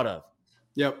player I thought of.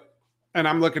 Yep. And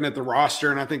I'm looking at the roster,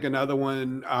 and I think another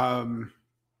one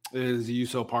is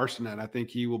Juuse Parsonen. I think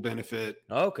he will benefit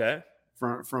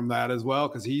from that as well,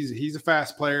 because he's a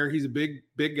fast player. He's a big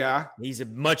guy. He's a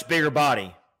much bigger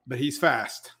body, but he's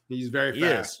fast. He's very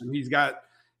fast, and he's got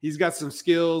some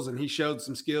skills, and he showed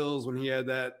some skills when he had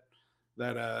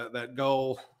that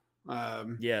goal.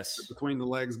 Between the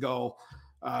legs goal.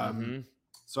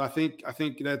 So I think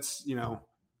that's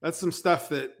that's some stuff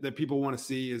that people want to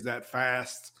see, is that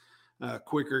fast,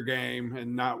 quicker game,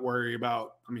 and not worry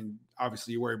about. I mean,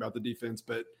 obviously you worry about the defense,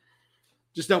 but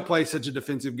just don't play such a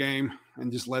defensive game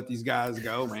and just let these guys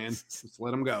go, man. Just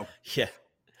let them go. Yeah,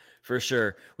 for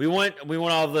sure. We want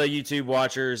all the YouTube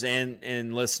watchers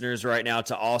and listeners right now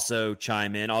to also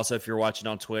chime in. Also, if you're watching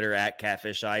on Twitter at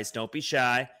Catfish Ice, don't be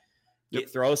shy.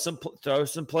 Throw some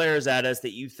players at us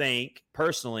that you think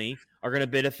personally are going to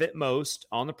benefit most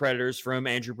on the Predators from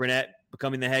Andrew Brunette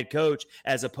becoming the head coach,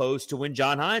 as opposed to when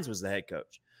John Hines was the head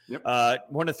coach.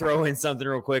 Want to throw in something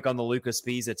real quick on the Lucas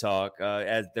Spiza talk,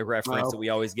 as the reference that we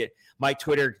always get. Mike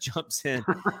Twitter jumps in.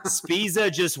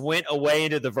 Spiza just went away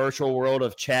into the virtual world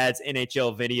of Chad's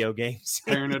NHL video games.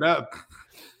 Tearing it up.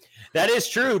 That is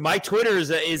true. Mike Twitter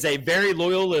is a very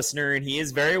loyal listener, and he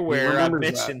is very aware. I've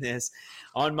mentioned this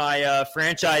on my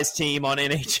franchise team on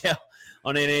NHL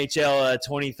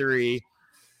 23.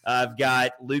 I've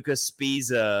got Lucas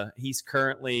Spiza.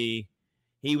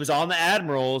 He was on the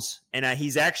Admirals, and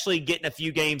he's actually getting a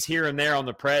few games here and there on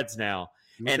the Preds now.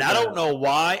 And I don't know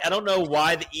why. I don't know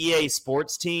why the EA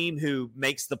Sports team, who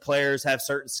makes the players have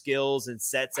certain skills and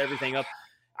sets everything up,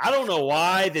 I don't know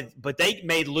why, but they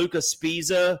made Lucas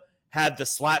Spiza have the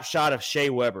slap shot of Shea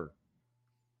Weber.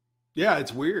 Yeah,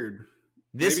 it's weird.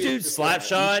 This dude's slap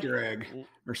shot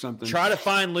or something. Try to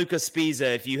find Lucas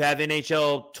Spiza if you have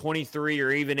NHL 23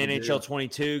 or even NHL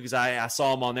 22, because I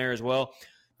saw him on there as well.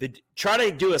 Try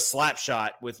to do a slap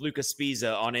shot with Lucas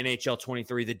Spiza on NHL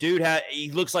 23. The dude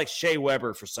he looks like Shea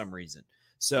Weber for some reason.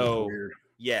 So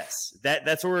yes,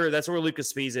 that's where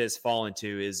Lucas Spiza has fallen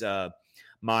to, is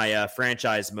my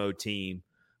franchise mode team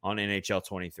on NHL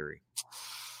 23.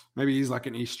 Maybe he's like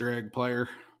an Easter egg player.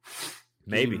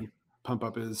 Maybe. Pump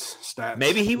up his stats.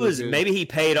 Maybe Lucas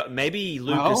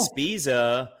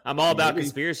Spiza. I'm all about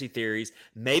conspiracy theories.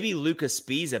 Maybe Lucas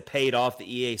Spiza paid off the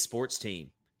EA Sports team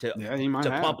to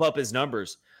pump up his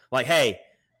numbers. Like, hey,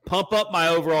 pump up my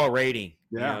overall rating.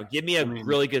 Yeah. Give me a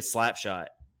really good slap shot.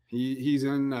 He's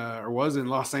in or was in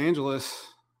Los Angeles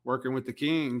working with the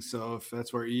Kings. So if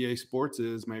that's where EA Sports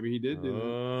is, maybe he did do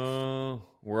that.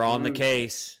 We're on the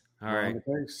case. All right.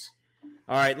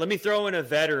 All right, let me throw in a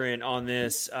veteran on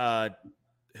this,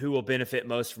 who will benefit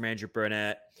most from Andrew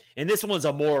Brunette. And this one's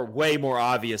way more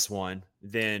obvious one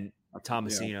than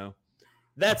Tomasino. Yeah.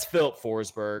 That's Philip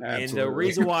Forsberg. Absolutely. And the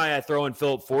reason why I throw in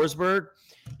Philip Forsberg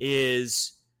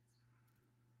is,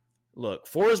 look,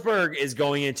 Forsberg is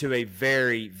going into a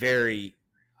very, very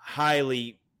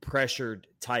highly pressured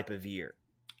type of year.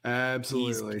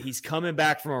 Absolutely. He's coming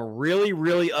back from a really,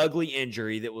 really ugly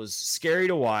injury that was scary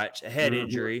to watch, a head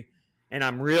injury. And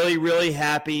I'm really, really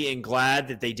happy and glad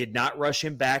that they did not rush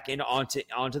him back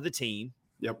onto the team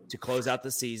to close out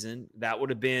the season. That would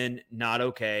have been not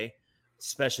okay,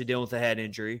 especially dealing with a head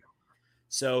injury.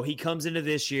 So he comes into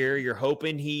this year. You're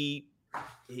hoping he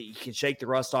can shake the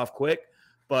rust off quick.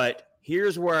 But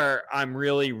here's where I'm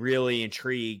really, really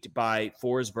intrigued by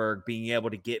Forsberg being able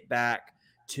to get back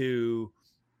to –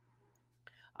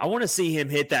 I want to see him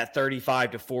hit that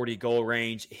 35 to 40 goal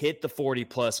range, hit the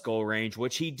 40-plus goal range,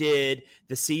 which he did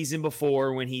the season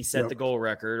before when he set the goal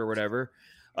record or whatever.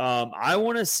 I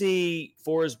want to see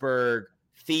Forsberg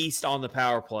feast on the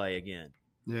power play again.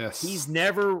 Yes. He's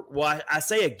never – well, I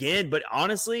say again, but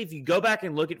honestly, if you go back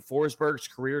and look at Forsberg's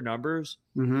career numbers,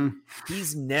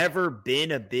 he's never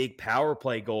been a big power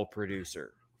play goal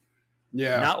producer.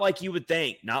 Yeah. Not like you would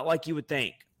think.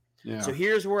 Yeah. So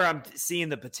here's where I'm seeing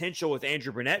the potential with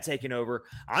Andrew Brunette taking over.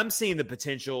 I'm seeing the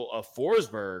potential of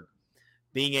Forsberg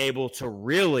being able to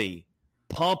really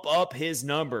pump up his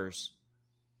numbers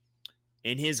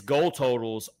and his goal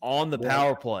totals on the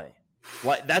power play.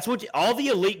 Like, that's what all the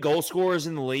elite goal scorers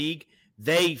in the league,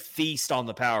 they feast on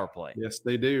the power play. Yes,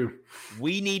 they do.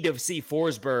 We need to see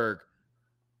Forsberg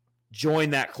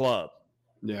join that club.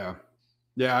 Yeah.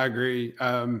 Yeah, I agree.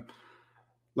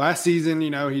 last season,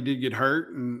 he did get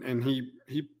hurt and he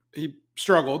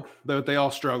struggled, but they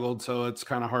all struggled. So it's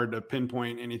kind of hard to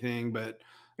pinpoint anything, but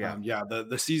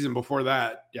the season before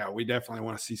that, we definitely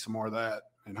want to see some more of that.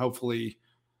 And hopefully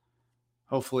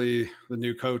the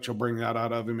new coach will bring that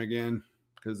out of him again,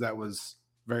 because that was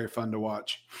very fun to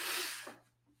watch.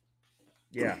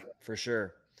 Yeah, for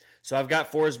sure. So I've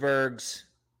got Forsberg's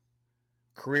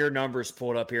career numbers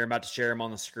pulled up here. I'm about to share them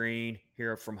on the screen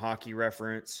here from Hockey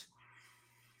Reference,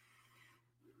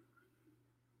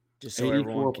 just so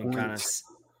everyone can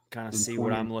kind of see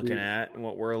what I'm looking at and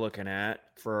what we're looking at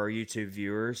for our YouTube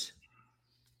viewers.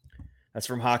 That's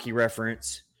from Hockey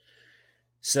Reference.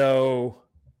 So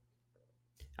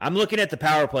I'm looking at the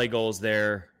power play goals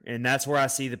there, and that's where I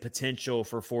see the potential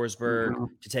for Forsberg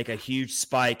to take a huge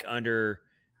spike under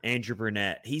Andrew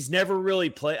Brunette. He's never really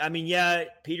played. I mean,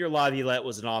 Peter Laviolette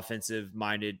was an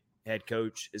offensive-minded head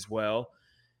coach as well.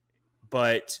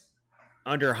 But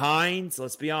under Hines,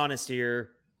 let's be honest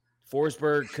here,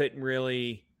 Forsberg couldn't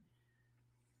really,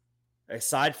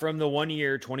 aside from the 1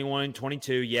 year, 21,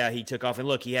 22, he took off. And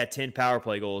look, he had 10 power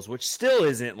play goals, which still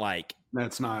isn't like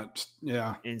that's not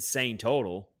insane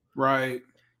total. Right.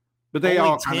 But they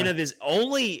only 10 of his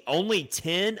only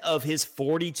 10 of his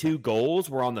 42 goals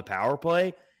were on the power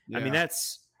play. Yeah. I mean,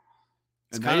 it's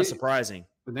kind of surprising.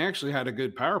 But they actually had a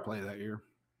good power play that year.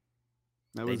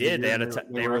 They did.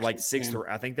 They were like sixth.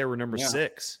 I think they were number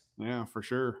 6. Yeah, for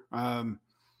sure.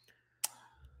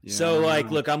 So,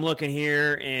 look, I'm looking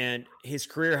here, and his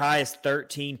career high is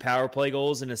 13 power play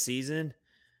goals in a season.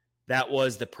 That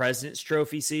was the President's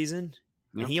Trophy season.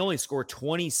 And he only scored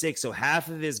 26, so half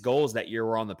of his goals that year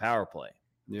were on the power play.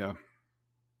 Yeah.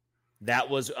 That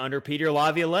was under Peter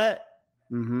Laviolette,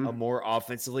 a more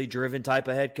offensively driven type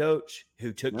of head coach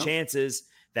who took chances.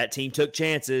 That team took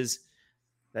chances.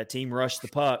 That team rushed the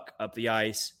puck up the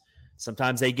ice.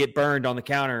 Sometimes they get burned on the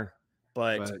counter,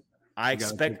 but I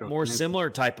expect more similar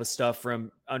type of stuff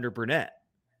from under Brunette.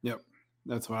 Yep.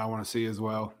 That's what I want to see as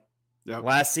well. Yep.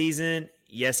 Last season,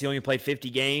 yes, he only played 50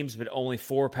 games, but only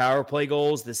 4 power play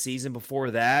goals. The season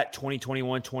before that,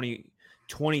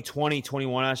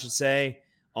 2020-21, I should say,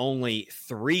 only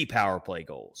 3 power play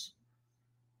goals.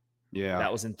 Yeah.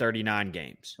 That was in 39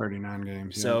 games. 39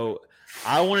 games. Yeah. So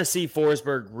I want to see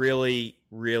Forsberg really,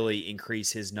 really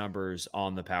increase his numbers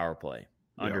on the power play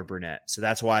under Brunette. So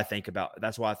that's why I throw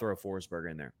Forsberg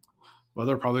in there. Well,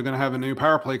 they're probably going to have a new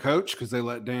power play coach because they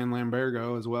let Dan Lambert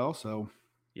go as well. So,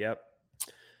 yep.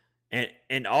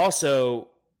 And also,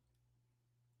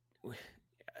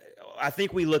 I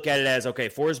think we look at it as, okay,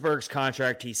 Forsberg's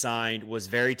contract he signed was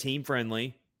very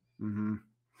team-friendly. Mm-hmm.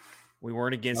 We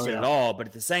weren't against it at all. But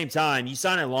at the same time, you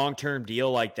sign a long-term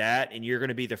deal like that, and you're going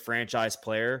to be the franchise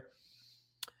player,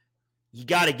 you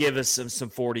got to give us some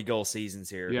 40-goal seasons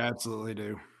here. Yeah, absolutely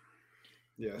do.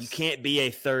 Yes. You can't be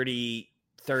a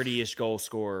 30-ish goal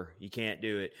scorer. You can't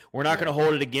do it. We're not going to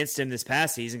hold it against him this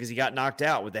past season because he got knocked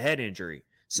out with a head injury.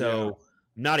 So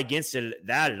not against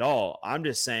that at all. I'm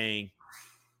just saying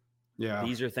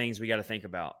these are things we got to think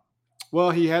about.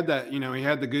 Well, he had that, he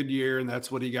had the good year, and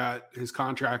that's what he got. His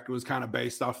contract was kind of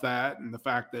based off that and the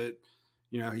fact that,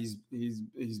 he's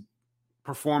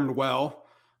performed well.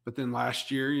 But then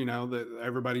last year, that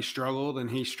everybody struggled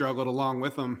and he struggled along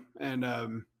with them.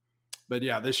 And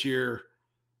this year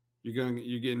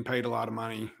you're getting paid a lot of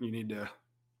money. You need to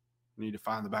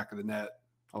find the back of the net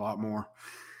a lot more.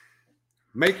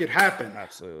 Make it happen.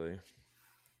 Absolutely.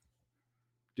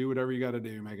 Do whatever you got to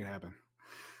do. Make it happen.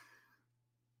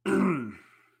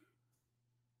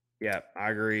 Yeah,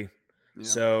 I agree. Yeah.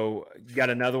 So you got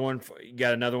another one for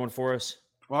us?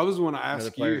 Well, I was want to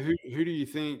ask you, who do you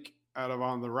think out of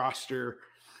on the roster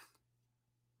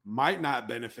might not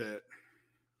benefit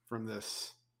from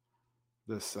this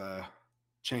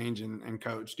change in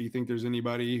coach? Do you think there's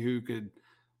anybody who could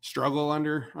struggle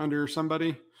under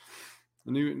somebody?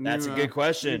 That's a good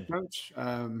question. Coach.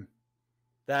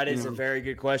 That is a very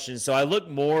good question. So I look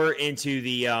more into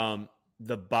the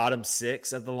bottom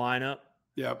 6 of the lineup.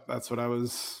 Yep, that's what I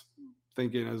was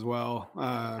thinking as well.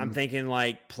 I'm thinking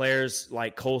like players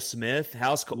like Cole Smith.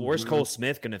 Where's Cole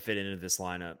Smith going to fit into this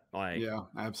lineup? Yeah,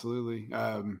 absolutely.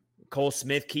 Cole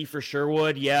Smith, Kiefer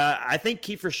Sherwood. Yeah, I think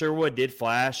Kiefer Sherwood did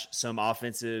flash some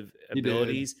offensive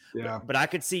abilities. Yeah, but I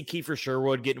could see Kiefer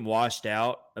Sherwood getting washed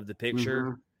out of the picture.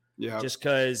 Mm-hmm. Yeah, just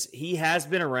because he has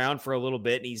been around for a little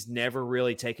bit and he's never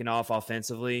really taken off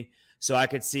offensively. So I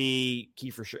could see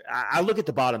Kiefer Sherwood. I look at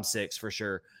the bottom 6 for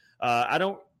sure. I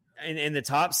don't in the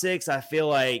top 6. I feel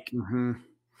like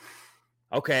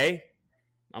okay,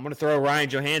 I'm going to throw Ryan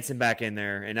Johansson back in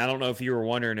there, and I don't know if you were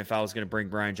wondering if I was going to bring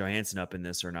Brian Johansson up in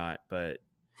this or not, but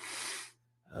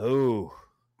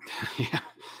Yeah.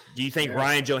 Do you think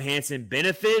Ryan Johansson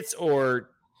benefits or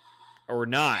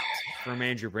not from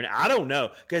Andrew Brunette? I don't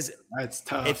know, because that's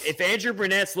tough. If Andrew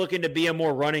Brunette's looking to be a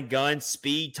more run and gun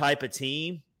speed type of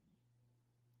team,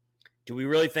 do we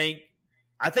really think?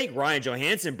 I think Ryan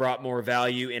Johansson brought more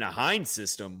value in a Hines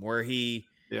system where he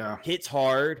hits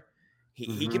hard.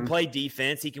 He can play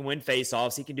defense. He can win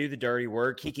faceoffs. He can do the dirty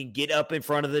work. He can get up in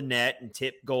front of the net and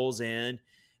tip goals in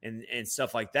and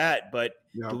stuff like that. But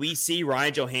do we see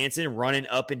Ryan Johansson running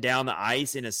up and down the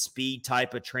ice in a speed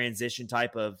type of transition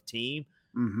type of team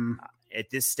at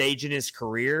this stage in his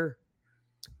career?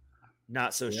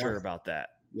 Not so sure about that.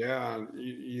 Yeah,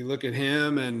 you look at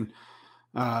him and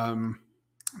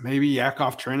maybe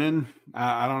Yakov Trenin.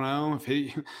 I don't know if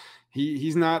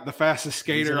he's not the fastest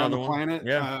skater on the planet.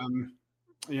 Yeah.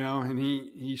 And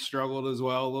he struggled as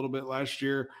well a little bit last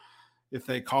year. If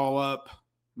they call up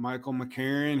Michael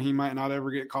McCarron, he might not ever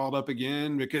get called up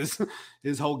again because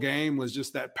his whole game was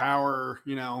just that power,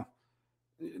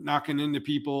 knocking into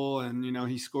people, and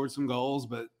he scored some goals,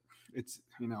 but it's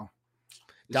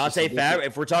Dante Fabro.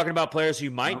 If we're talking about players who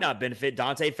might not benefit,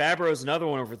 Dante Fabro is another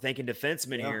one. If we're thinking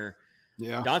defenseman here,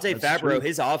 Dante Fabro, true.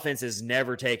 His offense has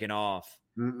never taken off.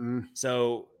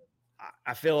 So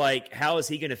I feel like, how is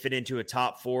he going to fit into a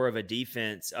top four of a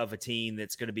defense of a team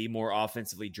that's going to be more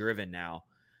offensively driven now?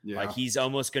 Like, he's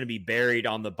almost going to be buried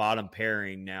on the bottom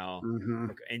pairing now,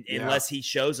 unless he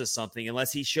shows us something,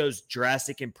 unless he shows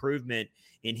drastic improvement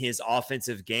in his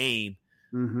offensive game.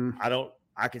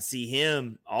 I could see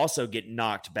him also getting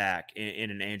knocked back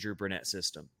in an Andrew Brunette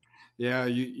system. Yeah,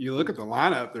 you look at the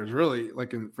lineup. There's really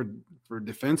for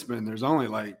defensemen, there's only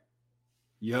like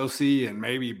Juuse and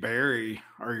maybe Barry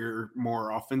are your more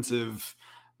offensive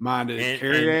minded.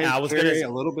 Carrier a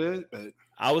little bit, but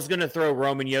I was going to throw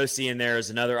Roman Juuse in there as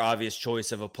another obvious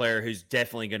choice of a player who's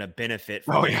definitely going to benefit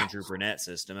from the Andrew Brunette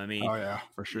system. I mean,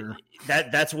 for sure.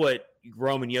 That's what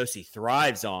Roman Juuse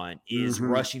thrives on, is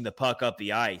rushing the puck up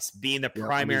the ice, being the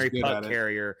primary puck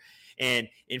carrier, and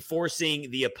enforcing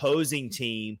the opposing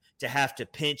team to have to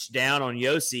pinch down on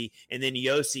Juuse, and then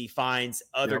Juuse finds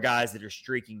other guys that are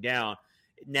streaking down.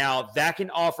 Now, that can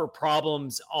offer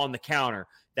problems on the counter.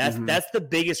 That's the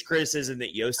biggest criticism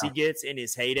that Juuse gets in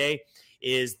his heyday,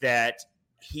 is that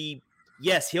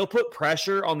he'll put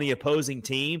pressure on the opposing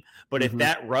team, but if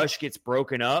that rush gets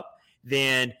broken up,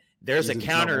 then there's a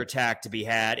counterattack to be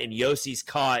had, and Yossi's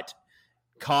caught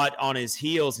on his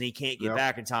heels and he can't get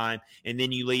back in time. And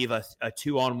then you leave a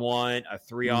 2-on-1, a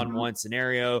 3-on-1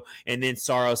 scenario, and then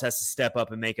Saros has to step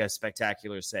up and make a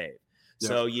spectacular save.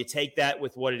 So you take that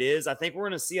with what it is. I think we're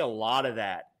going to see a lot of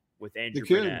that with Andrew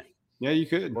Brunette. Yeah, you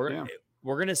could. We're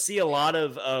going to see a lot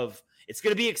of it's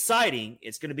going to be exciting.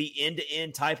 It's going to be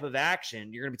end-to-end type of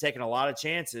action. You're going to be taking a lot of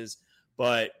chances.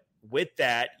 But with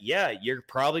that, you're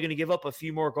probably going to give up a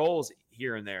few more goals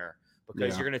here and there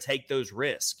because you're going to take those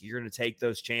risks. You're going to take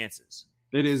those chances.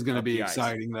 It is going to be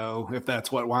exciting, though, if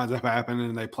that's what winds up happening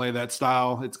and they play that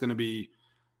style. It's going to be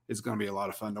a lot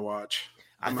of fun to watch.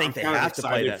 I think they have to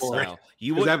play that style.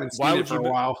 You haven't seen it for a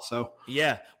while, so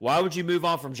why would you move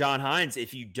on from John Hines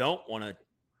if you don't want to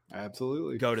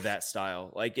absolutely go to that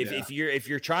style? Like if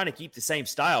you're trying to keep the same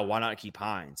style, why not keep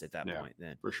Hines at that point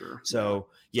then? For sure. So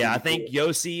I think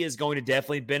Juuse is going to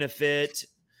definitely benefit.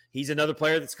 He's another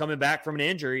player that's coming back from an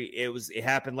injury. It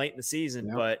happened late in the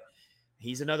season, but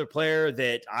he's another player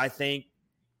that I think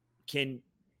can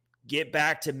get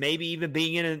back to maybe even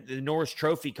being in the Norris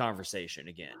Trophy conversation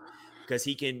again. Because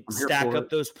he can stack up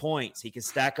those points. He can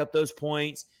stack up those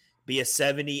points, be a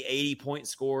 70, 80-point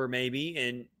scorer maybe,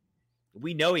 and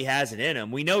we know he has it in him.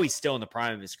 We know he's still in the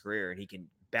prime of his career, and he can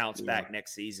bounce back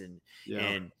next season.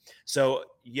 And so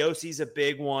Yossi's a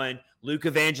big one. Luke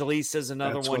Evangelista is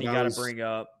another one you got to bring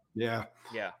up. Yeah.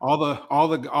 All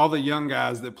the young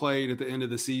guys that played at the end of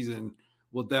the season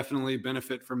will definitely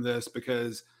benefit from this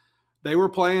because they were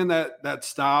playing that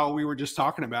style we were just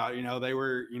talking about.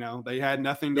 They had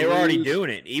nothing to lose. They were already doing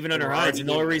it, even under Hines. And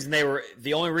the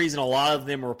only reason a lot of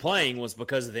them were playing was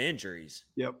because of the injuries.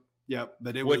 Yep.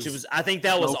 But I think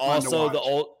that was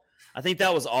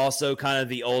also kind of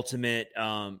the ultimate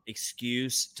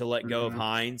excuse to let go of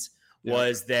Hines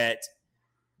was that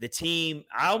the team,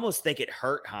 I almost think it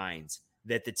hurt Hines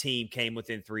that the team came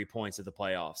within 3 points of the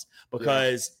playoffs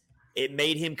because it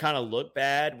made him kind of look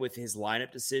bad with his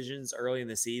lineup decisions early in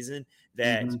the season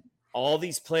that all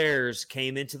these players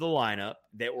came into the lineup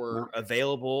that were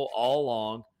available all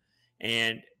along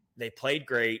and they played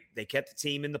great. They kept the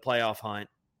team in the playoff hunt.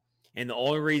 And the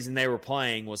only reason they were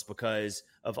playing was because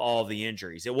of all the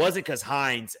injuries. It wasn't because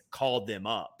Hines called them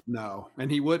up. No,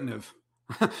 and he wouldn't have.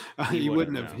 He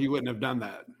wouldn't have done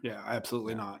that. Yeah,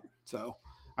 absolutely not. So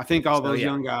I think all those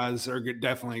young guys are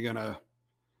definitely gonna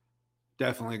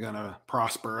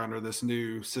prosper under this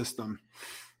new system,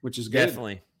 which is good.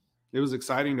 Definitely. It was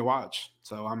exciting to watch,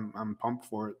 so I'm pumped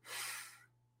for it.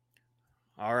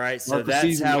 All right, so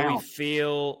that's how we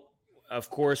feel. Of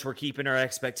course, we're keeping our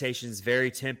expectations very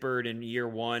tempered in year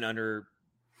one under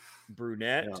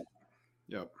Brunette.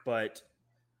 Yep. But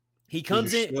he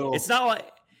comes in.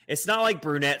 It's not like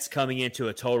Brunette's coming into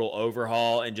a total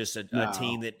overhaul and just a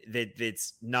team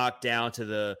that's knocked down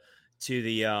to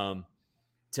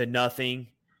nothing.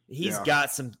 He's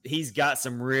got a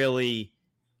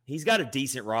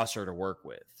decent roster to work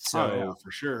with. So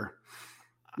for sure.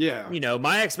 Yeah.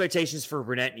 My expectations for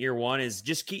Brunette in year one is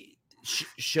just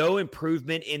show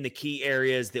improvement in the key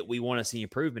areas that we want to see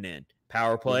improvement in.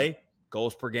 Power play,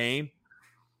 goals per game,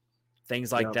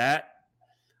 things like that.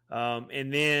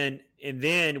 And then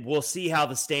we'll see how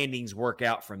the standings work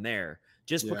out from there.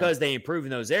 Just because they improve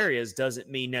in those areas doesn't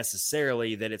mean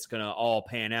necessarily that it's going to all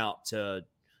pan out to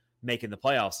making the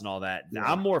playoffs and all that. Yeah.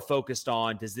 I'm more focused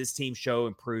on, does this team show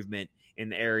improvement in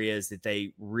the areas that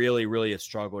they really, really have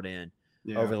struggled in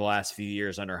over the last few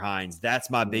years under Hines? That's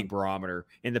my big barometer.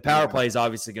 And the power play is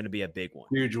obviously going to be a big one.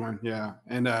 Huge one, yeah.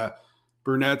 And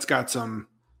Brunette's got some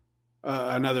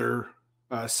another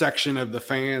section of the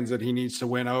fans that he needs to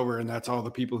win over, and that's all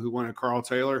the people who wanted Carl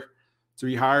Taylor to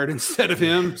be hired instead of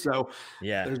him. So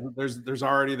there's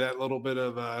already that little bit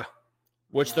of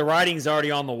which the writing's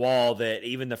already on the wall that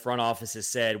even the front office has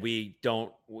said we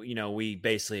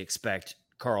basically expect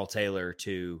Carl Taylor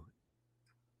to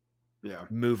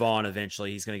move on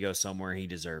eventually. He's going to go somewhere. He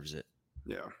deserves it.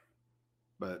 Yeah.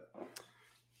 But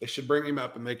they should bring him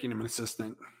up and making him an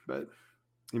assistant, but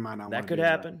he might not. That could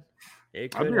happen.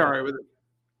 It could. I'd be all right with it.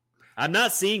 I'm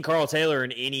not seeing Carl Taylor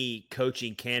in any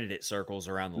coaching candidate circles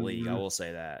around the league. I will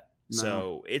say that. No.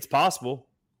 So it's possible.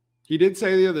 He did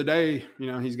say the other day,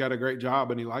 he's got a great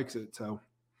job and he likes it. So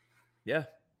yeah,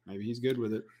 maybe he's good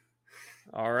with it.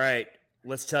 All right.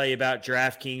 Let's tell you about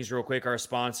DraftKings real quick. Our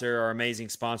sponsor, our amazing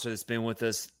sponsor that's been with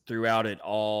us throughout it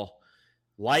all.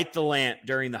 Light the lamp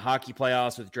during the hockey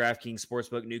playoffs with DraftKings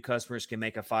Sportsbook. New customers can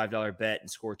make a $5 bet and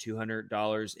score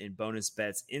 $200 in bonus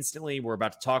bets instantly. We're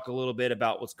about to talk a little bit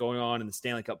about what's going on in the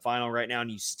Stanley Cup Final right now,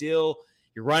 and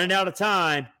you're running out of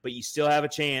time, but you still have a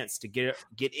chance to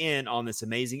get in on this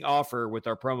amazing offer with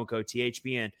our promo code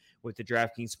THPN with the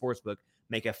DraftKings Sportsbook.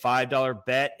 Make a $5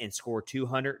 bet and score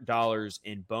 $200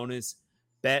 in bonus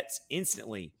bets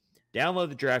instantly. Download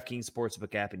the DraftKings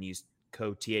Sportsbook app and use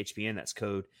code THPN. That's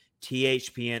code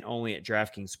THPN only at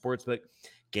DraftKings Sportsbook.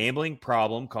 Gambling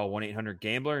problem? Call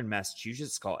 1-800-GAMBLER in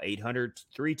Massachusetts. Call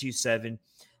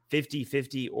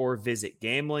 800-327-5050 or visit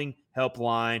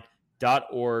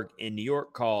gamblinghelpline.org in New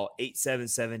York. Call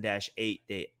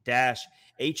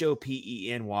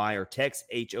 877-8-HOPENY or text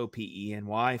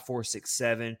HOPENY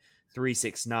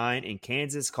 467-369. In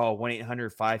Kansas, call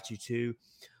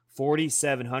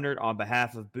 1-800-522-4700 on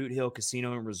behalf of Boot Hill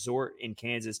Casino and Resort in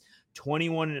Kansas.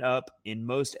 21 and up in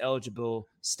most eligible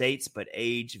states, but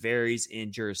age varies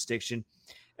in jurisdiction.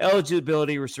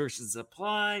 Eligibility restrictions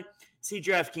apply. See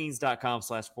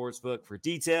DraftKings.com/sportsbook for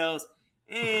details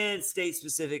and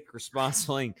state-specific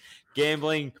responsible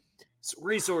gambling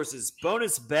resources.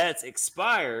 Bonus bets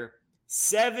expire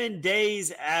 7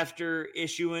 days after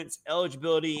issuance.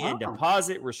 Eligibility and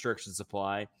deposit restrictions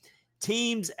apply.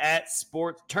 Terms at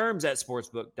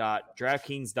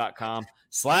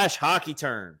sportsbook.draftkings.com/hockey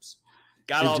terms.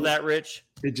 Got all that, Rich?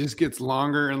 It just gets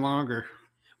longer and longer.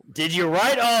 Did you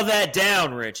write all that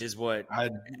down, Rich, is what? I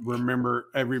remember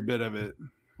every bit of it.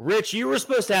 Rich, you were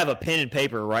supposed to have a pen and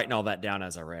paper writing all that down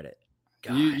as I read it.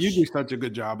 You do such a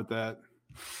good job at that.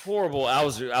 Horrible. I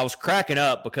was cracking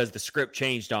up because the script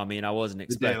changed on me and I wasn't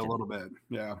expecting it. A little bit,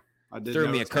 yeah. I did. Threw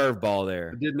me a curveball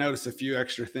there. I did notice a few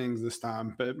extra things this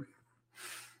time,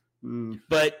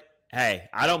 but hey,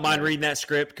 I don't mind reading that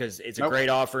script because it's a great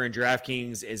offer, and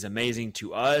DraftKings is amazing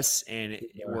to us, and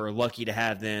we're lucky to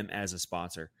have them as a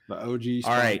sponsor. The OG sponsor.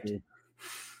 All right.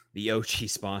 The OG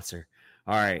sponsor.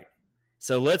 All right.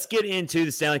 So let's get into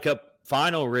the Stanley Cup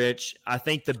Final, Rich. I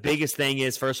think the biggest thing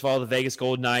is, first of all, the Vegas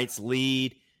Golden Knights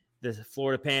lead the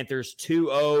Florida Panthers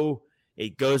 2-0.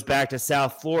 It goes back to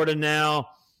South Florida now.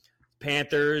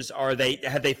 Panthers,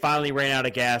 have they finally ran out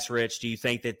of gas, Rich? Do you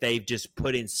think that they've just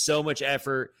put in so much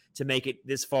effort to make it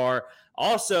this far?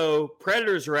 Also,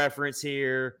 Predators reference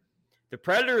here. The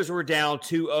Predators were down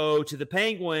 2-0 to the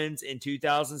Penguins in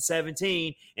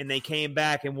 2017, and they came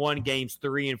back and won games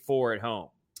 3 and 4 at home.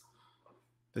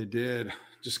 They did.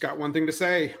 Just got one thing to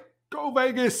say. Go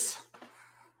Vegas.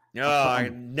 No, I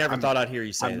never thought I'd hear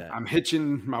you say that. I'm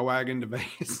hitching my wagon to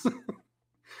Vegas.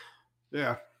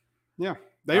 Yeah.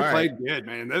 They played good,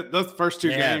 man. Those first 2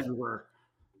 games were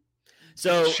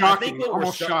shocking,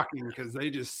 almost shocking because they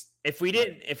just. If we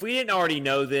didn't already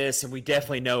know this, and we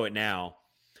definitely know it now,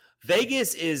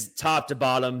 Vegas is top to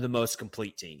bottom the most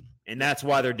complete team, and that's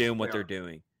why they're doing what they're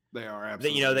doing. They are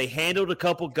absolutely. They handled a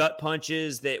couple gut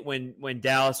punches that when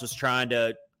Dallas was trying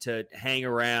to hang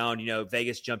around,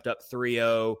 Vegas jumped up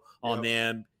 3-0 on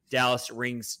them. Dallas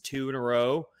rings 2 in a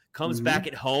row, comes back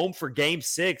at home for Game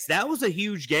 6. That was a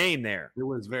huge game there. It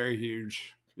was very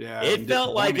huge. Yeah, it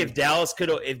felt like if Dallas could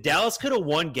have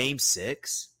won Game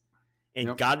 6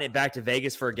 and gotten it back to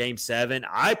Vegas for a Game 7,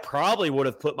 I probably would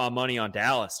have put my money on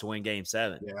Dallas to win Game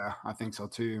 7. Yeah, I think so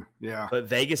too. Yeah, but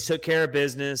Vegas took care of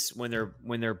business when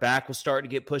their back was starting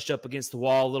to get pushed up against the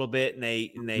wall a little bit, and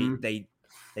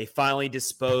they finally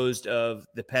disposed of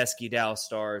the pesky Dallas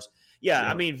Stars. Yeah,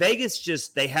 I mean, Vegas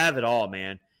they have it all,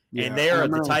 man. Yeah, and they are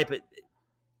the type of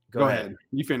 – Go ahead.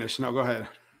 You finish. No, go ahead.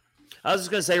 I was just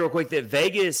going to say real quick that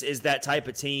Vegas is that type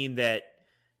of team that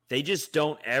they just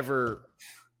don't ever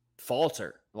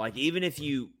falter. Like, even if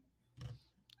you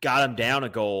got them down a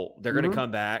goal, they're going to come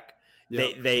back.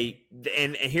 Yep.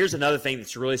 And here's another thing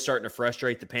that's really starting to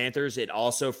frustrate the Panthers. It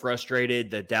also frustrated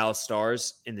the Dallas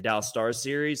Stars in the Dallas Stars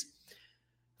series.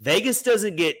 Vegas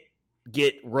doesn't get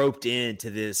roped into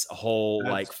this whole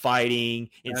fighting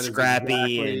and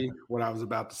scrappy and what I was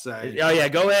about to say. Oh yeah,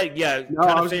 go ahead. Yeah,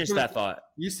 kind of finish that thought.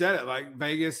 You said it. Like,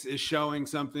 Vegas is showing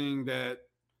something that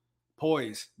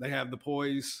poise. They have the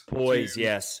poise.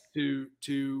 Yes.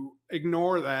 To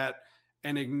ignore that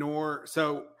and ignore.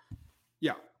 So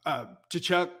yeah, to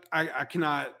Chuck, I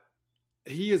cannot.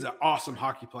 He is an awesome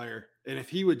hockey player, and if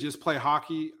he would just play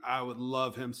hockey, I would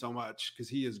love him so much because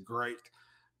he is great.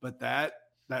 But that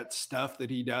stuff that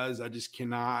he does, I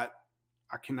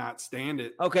cannot stand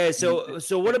it. Okay, so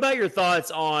what about your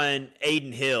thoughts on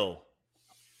Aiden Hill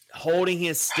holding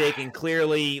his stick and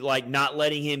clearly not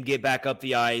letting him get back up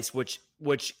the ice, which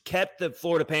kept the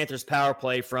Florida Panthers power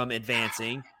play from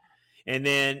advancing. And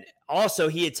then also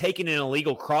he had taken an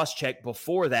illegal cross check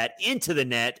before that into the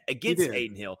net against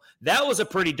Aiden Hill. That was a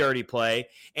pretty dirty play.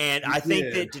 And I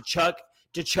think that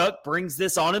DeChuck brings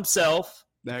this on himself.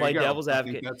 Play devil's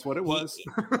advocate. That's what it was.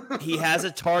 He has a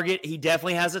target. He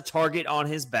definitely has a target on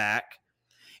his back.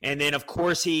 And then, of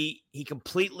course, he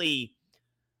completely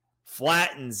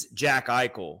flattens Jack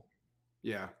Eichel.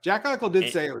 Yeah. Jack Eichel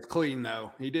did say it was clean,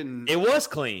 though. He didn't. It was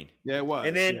clean. Yeah, it was.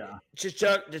 And then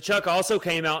DeChuck also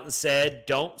came out and said,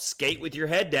 don't skate with your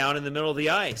head down in the middle of the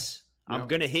ice. I'm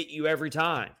going to hit you every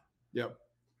time. Yep.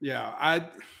 Yeah.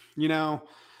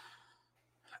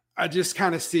 I just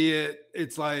kind of see it.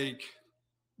 It's like –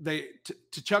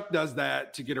 Chuck does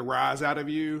that to get a rise out of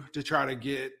you, to try to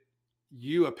get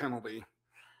you a penalty,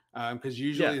 because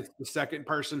usually it's the second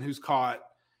person who's caught.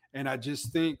 And I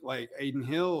just think Aiden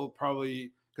Hill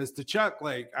probably, because to Chuck,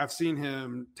 I've seen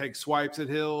him take swipes at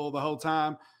Hill the whole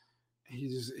time.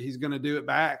 He's going to do it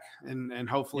back, and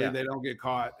hopefully they don't get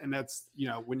caught. And that's,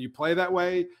 when you play that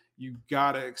way, you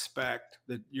got to expect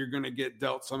that you're going to get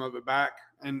dealt some of it back.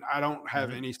 And I don't have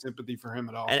any sympathy for him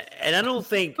at all. And I don't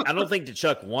think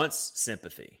DeChuck wants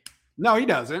sympathy. No, he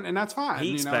doesn't, and that's fine.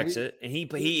 He expects it, and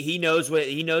he knows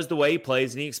the way he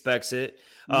plays, and he expects it.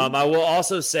 I will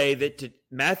also say that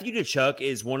Matthew DeChuck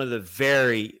is one of the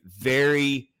very,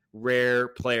 very rare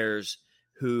players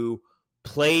who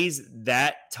plays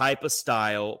that type of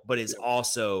style, but is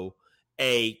also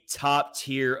a top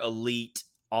tier elite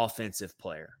offensive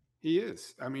player. He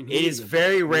is. I mean, it is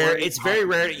very rare. It's very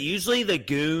rare. Usually the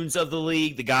goons of the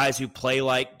league, the guys who play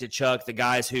like DeChuck, the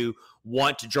guys who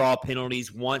want to draw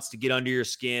penalties, wants to get under your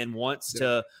skin, wants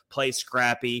to play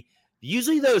scrappy.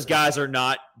 Usually those guys are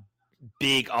not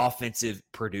big offensive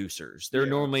producers. They're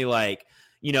normally I'm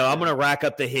going to rack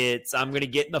up the hits. I'm going to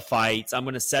get in the fights. I'm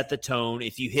going to set the tone.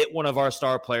 If you hit one of our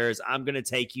star players, I'm going to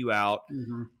take you out.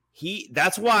 Mm-hmm.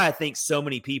 That's why I think so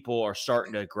many people are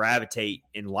starting to gravitate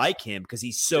and like him, because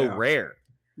he's so rare.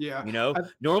 Yeah.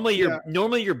 Normally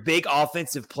your big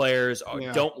offensive players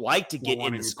don't like to get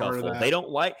in the scuffle. They don't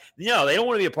want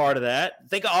to be a part of that.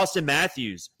 Think of Austin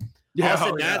Matthews.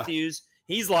 Matthews,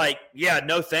 he's like,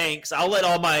 no thanks. I'll let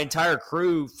all my entire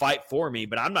crew fight for me,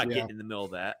 but I'm not getting in the middle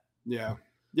of that. Yeah.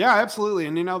 Yeah, absolutely.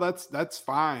 And that's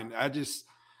fine. I just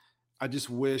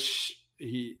wish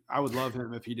I would love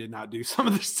him if he did not do some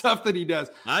of the stuff that he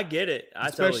does. I get it.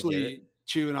 Especially totally get it.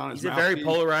 Chewing on his mouthpiece. He's a very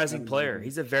polarizing player.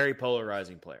 He's a very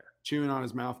polarizing player. Chewing on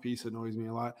his mouthpiece annoys me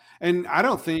a lot. And I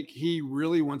don't think he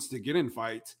really wants to get in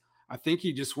fights. I think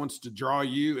he just wants to draw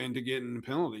you into getting a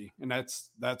penalty. And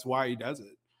that's why he does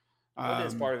it.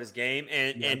 It's part of his game.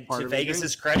 And to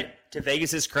Vegas's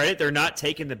credit, they're not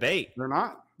taking the bait. They're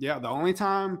not. Yeah. The only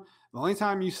time The only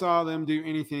time you saw them do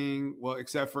anything, well,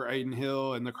 except for Aiden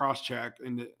Hill and the cross check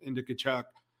into Kachuk,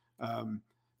 the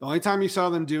only time you saw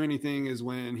them do anything is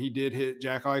when he did hit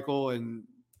Jack Eichel and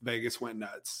Vegas went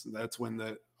nuts. That's when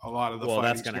a lot of the fighting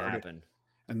that's going to started. happen.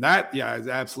 And that, yeah, is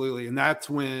absolutely. And that's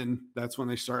when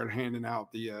they started handing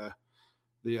out the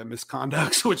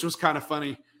misconducts, which was kind of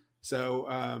funny. So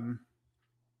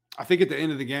I think at the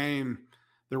end of the game,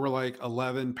 there were like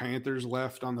 11 Panthers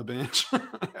left on the bench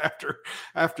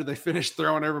after they finished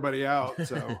throwing everybody out.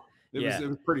 So it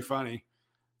was pretty funny.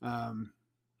 I'm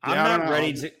not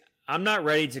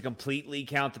ready to completely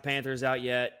count the Panthers out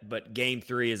yet, but game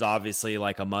 3 is obviously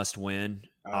like a must win.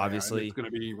 Obviously, it's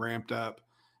going to be ramped up.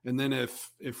 And then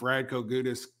if Radko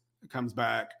Gudas comes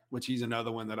back, which he's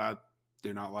another one that I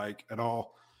do not like at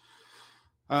all.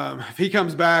 If he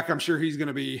comes back, I'm sure he's going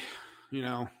to be,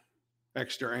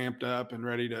 extra amped up and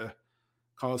ready to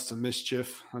cause some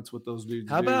mischief. That's what those dudes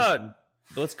do.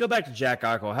 Let's go back to Jack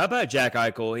Eichel. How about Jack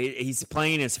Eichel? He's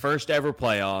playing his first ever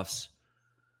playoffs.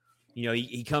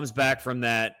 He comes back from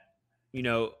that,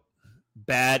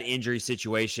 bad injury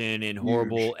situation and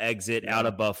horrible exit out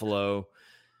of Buffalo.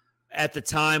 At the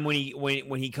time when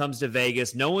he comes to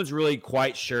Vegas, no one's really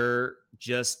quite sure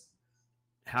just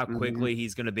how quickly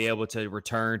he's going to be able to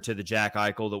return to the Jack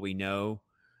Eichel that we know.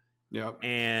 Yep.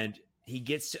 And he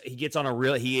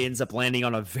ends up landing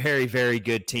on a very, very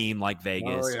good team like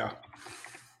Vegas. Oh yeah.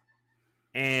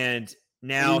 And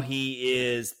now he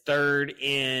is third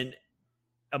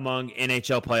among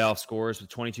NHL playoff scorers with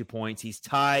 22 points. He's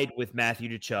tied with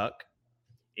Matthew Tkachuk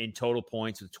in total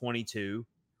points with 22.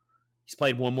 He's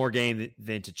played one more game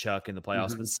than Tkachuk in the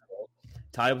playoffs, but still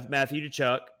tied with Matthew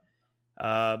Tkachuk.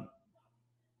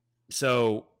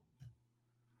 So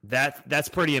that's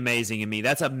pretty amazing to me.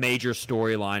 That's a major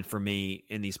storyline for me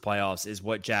in these playoffs is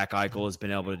what Jack Eichel has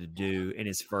been able to do in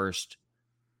his first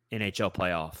NHL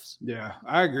playoffs. Yeah,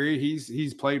 I agree.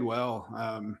 He's played well.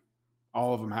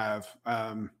 All of them have.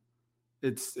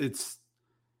 It's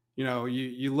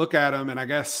you look at them, and I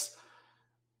guess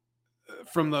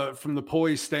from the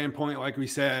poise standpoint, like we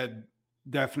said,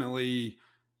 definitely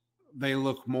they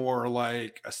look more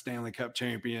like a Stanley Cup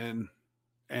champion,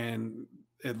 and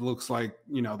it looks like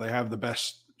they have the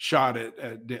best shot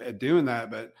at doing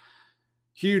that. But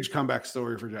huge comeback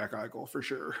story for Jack Eichel for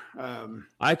sure.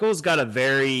 Eichel's got a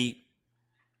very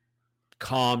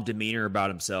calm demeanor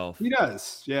about himself. He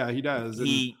does. Yeah, he does.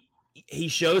 He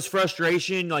shows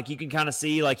frustration, like you can kind of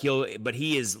see, like but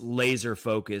he is laser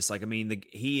focused. Like, I mean,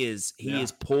 he is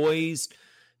poised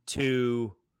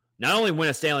to not only win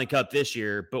a Stanley Cup this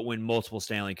year, but win multiple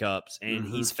Stanley Cups. And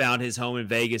he's found his home in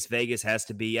Vegas. Vegas has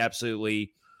to be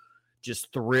absolutely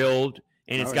just thrilled.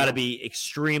 And it's got to be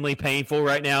extremely painful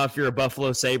right now if you're a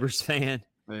Buffalo Sabres fan.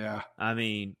 Yeah. I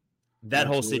mean, that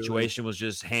whole situation was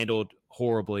just handled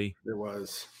horribly. It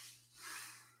was.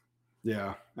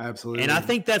 Yeah, absolutely. And I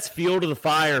think that's fuel to the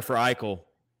fire for Eichel.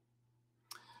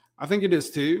 I think it is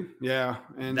too. Yeah,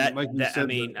 and like you said, I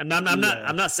mean, I'm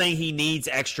not saying he needs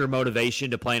extra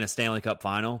motivation to play in a Stanley Cup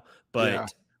final,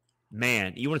 but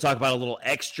man, you want to talk about a little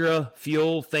extra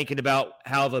fuel thinking about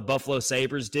how the Buffalo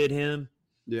Sabres did him?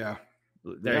 Yeah.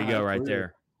 There you go, right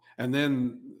there. And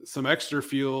then some extra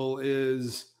fuel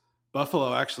is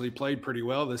Buffalo actually played pretty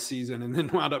well this season and then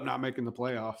wound up not making the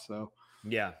playoffs. So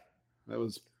yeah, that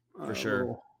was for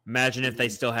sure. Imagine if they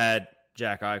still had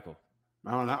Jack Eichel.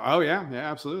 I don't know. Oh yeah,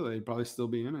 absolutely. They'd probably still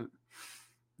be in it.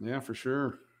 Yeah, for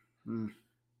sure.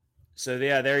 So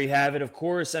yeah, there you have it. Of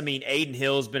course, I mean, Aiden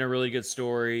Hill's been a really good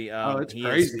story. It's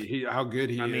crazy how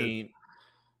good he is. I mean,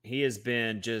 he has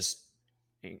been just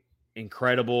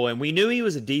incredible, and we knew he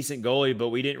was a decent goalie, but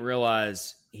we didn't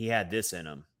realize he had this in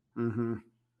him. Mm-hmm.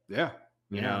 Yeah,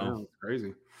 you know, it's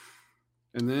crazy.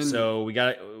 And then so we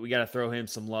got to throw him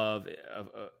some love.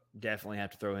 Definitely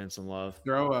have to throw him some love.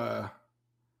 Throw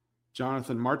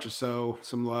Jonathan Marchessault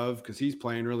some love because he's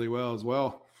playing really well as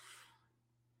well.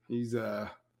 He's I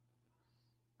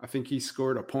think he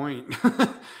scored a point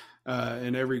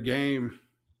in every game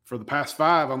for the past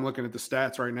 5. I'm looking at the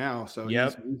stats right now, so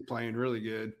he's playing really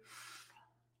good.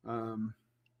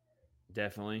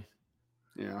 Definitely.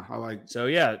 Yeah, I like. So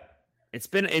yeah,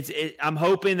 I'm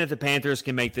hoping that the Panthers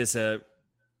can make this a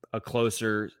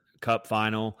closer Cup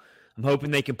final. I'm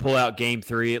hoping they can pull out Game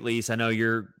 3 at least. I know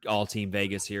you're all Team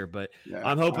Vegas here, but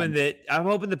I'm hoping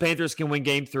the Panthers can win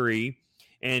Game 3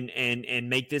 and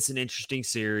make this an interesting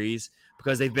series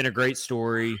because they've been a great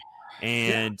story.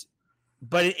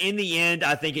 But in the end,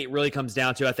 I think it really comes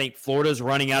down to I think Florida's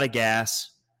running out of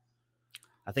gas.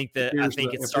 I think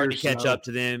it's starting to catch up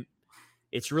to them.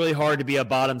 It's really hard to be a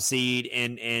bottom seed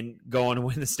and go on to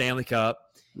win the Stanley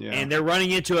Cup. Yeah. And they're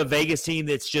running into a Vegas team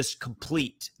that's just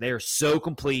complete. They are so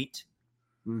complete.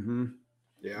 Mm-hmm.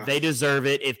 Yeah. They deserve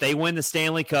it. If they win the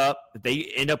Stanley Cup, if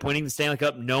they end up winning the Stanley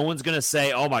Cup, no one's going to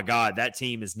say, oh, my God, that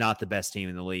team is not the best team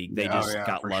in the league. They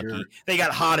got lucky. Sure. They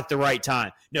got hot at the right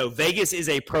time. No, Vegas is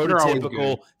a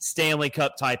prototypical Stanley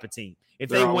Cup type of team. If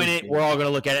they win it, we're all going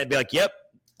to look at it and be like, yep,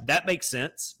 that makes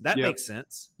sense. That makes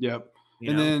sense. Yep.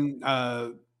 Then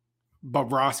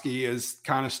Bobrovsky is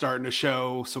kind of starting to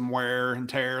show some wear and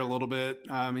tear a little bit.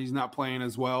 He's not playing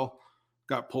as well.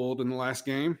 Got pulled in the last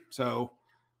game. So,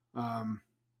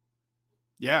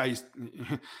 he's,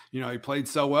 he played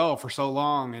so well for so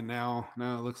long, and now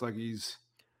it looks like he's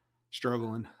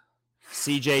struggling.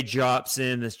 CJ drops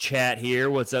in the chat here.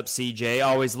 What's up, CJ?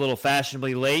 Always a little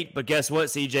fashionably late, but guess what,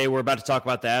 CJ? We're about to talk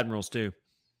about the Admirals too.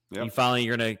 Yep.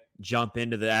 You're going to jump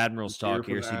into the Admirals talk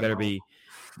here, so you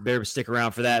better stick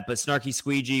around for that. But Snarky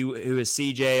Squeegee, who is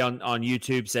CJ on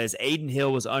YouTube, says Aiden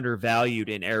Hill was undervalued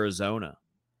in Arizona.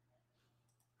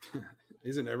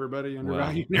 Isn't everybody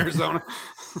undervalued in Arizona?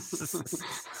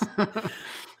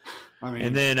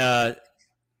 And then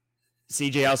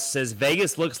CJ also says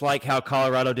Vegas looks like how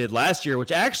Colorado did last year,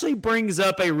 which actually brings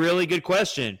up a really good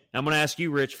question. I'm going to ask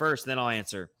you, Rich, first, then I'll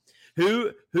answer.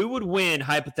 Who would win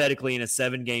hypothetically in a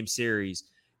 7-game series?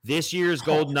 This year's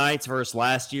Golden Knights versus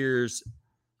last year's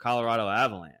Colorado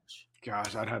Avalanche.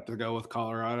 Gosh, I'd have to go with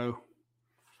Colorado.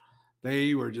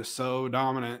 They were just so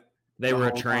dominant. They were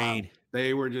a train.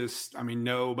 They were just,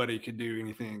 nobody could do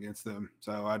anything against them.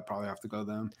 So I'd probably have to go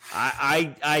them.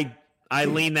 I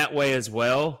lean that way as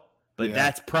well, but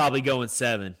that's probably going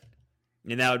 7.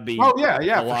 And that would be a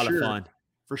lot of fun.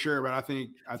 For sure, but I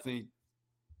think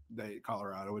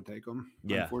Colorado would take them,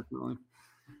 unfortunately.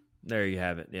 There you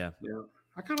have it, yeah. Yeah.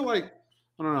 I kind of I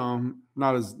don't know, I'm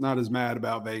not as mad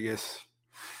about Vegas.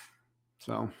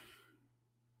 So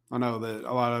I know that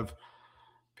a lot of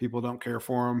people don't care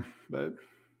for them, but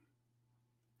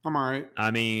I'm all right.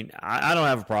 I don't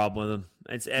have a problem with them.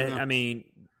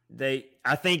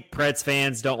 I think Preds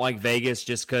fans don't like Vegas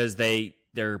just because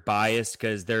they're biased,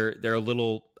 because they're a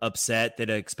little upset that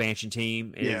an expansion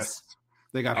team is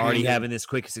they got already having this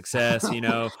quick success,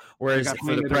 whereas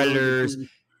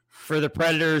for the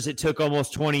Predators, it took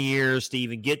almost 20 years to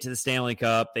even get to the Stanley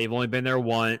Cup. They've only been there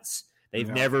once. They've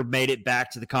never made it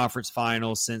back to the conference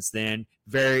finals since then.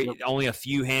 Only a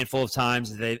few handful of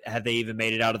times have they even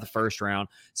made it out of the first round.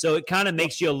 So it kind of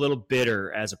makes you a little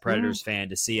bitter as a Predators fan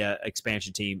to see an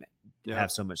expansion team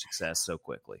have so much success so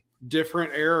quickly.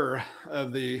 Different era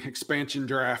of the expansion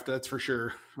draft, that's for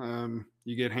sure.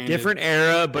 You get handed different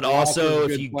era, but also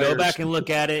if you go back and look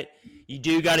at it, you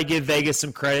do got to give Vegas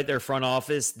some credit. Their front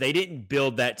office, they didn't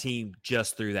build that team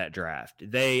just through that draft.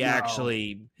 They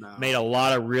actually made a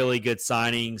lot of really good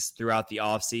signings throughout the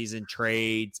offseason,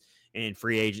 trades and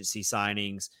free agency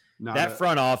signings. That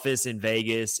front office in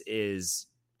Vegas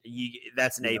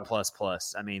that's an A++.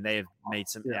 They have made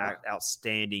some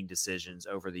outstanding decisions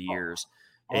over the years.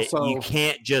 Also, you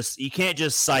can't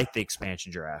just cite the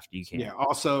expansion draft. You can't. Yeah.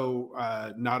 Also,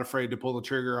 not afraid to pull the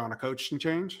trigger on a coaching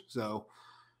change. So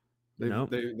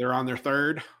they're on their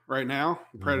 3rd right now.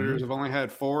 The Predators have only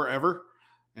had 4 ever.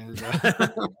 And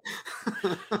but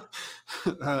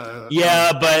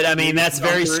that's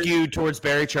very skewed towards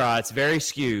Barry Trotz. Very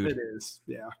skewed. It is.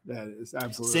 Yeah, that is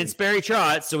absolutely. Since Barry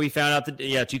Trotz, so we found out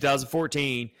that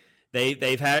 2014,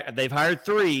 they've hired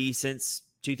 3 since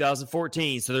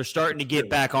 2014, so they're starting to get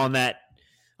back on that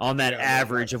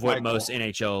average of what most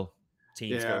NHL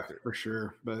teams go through. For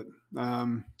sure. But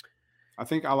I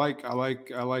think I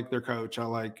like their coach. I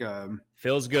like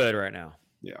feels good right now.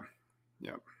 Yeah.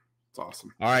 It's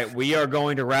awesome. All right, we are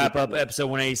going to wrap up episode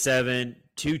 187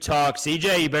 to talk.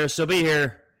 CJ, you better still be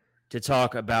here to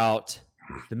talk about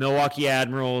the Milwaukee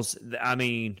Admirals.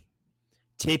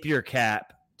 Tip your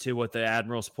cap to what the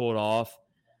Admirals pulled off.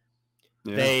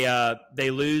 Yeah. They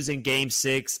lose in Game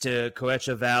 6 to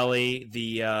Coachella Valley,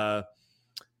 the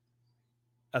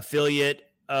affiliate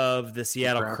of the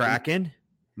Seattle Kraken.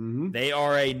 Mm-hmm. They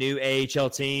are a new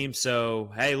AHL team,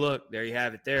 so hey, look, there you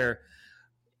have it there.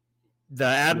 The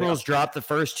Admirals dropped the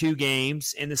first 2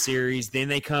 games in the series. Then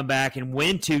they come back and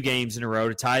win 2 games in a row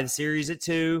to tie the series at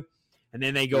 2. And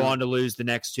then they go on to lose the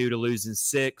next 2, to lose in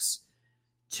 6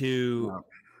 to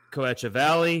Coachella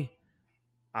Valley.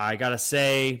 I got to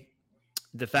say,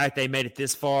 the fact they made it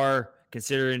this far,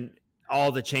 considering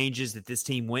all the changes that this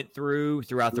team went through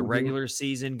throughout the regular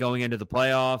season going into the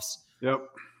playoffs. Yep.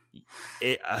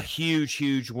 A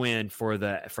huge win for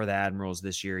the Admirals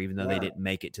this year, even though they didn't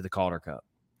make it to the Calder Cup.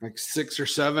 Like 6 or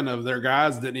 7 of their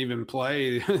guys didn't even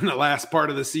play in the last part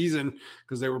of the season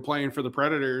because they were playing for the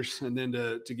Predators, and then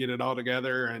to get it all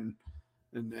together and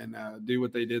and do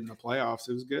what they did in the playoffs.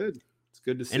 It was good. It's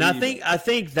good to see. And I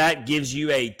think that gives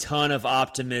you a ton of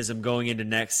optimism going into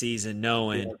next season,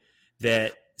 knowing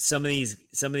that some of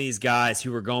these guys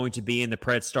who are going to be in the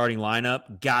Preds starting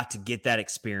lineup got to get that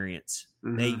experience.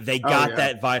 Mm-hmm. They got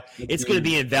that. It's going to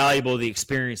be invaluable, the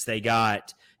experience they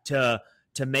got to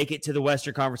make it to the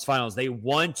Western Conference Finals. They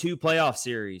won 2 playoff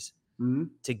series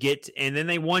to get, and then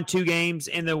they won 2 games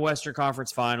in the Western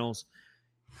Conference Finals.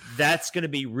 That's going to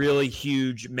be really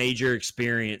huge, major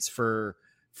experience for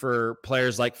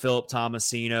players like Philip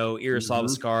Tomasino, Yaroslav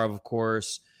Askarov, of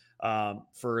course,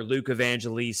 for Luke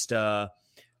Evangelista,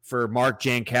 for Mark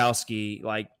Jankowski.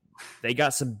 Like, they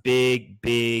got some big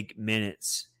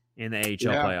minutes in the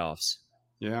AHL playoffs.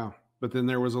 Yeah, but then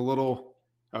there was a little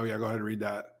 – oh, yeah, go ahead and read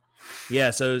that. Yeah,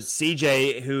 so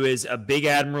CJ, who is a big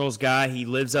Admirals guy, he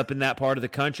lives up in that part of the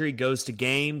country, goes to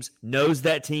games, knows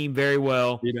that team very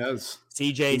well. He does.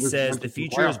 CJ says the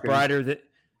future is brighter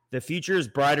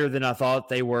than I thought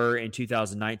they were in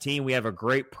 2019. We have a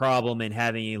great problem in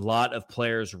having a lot of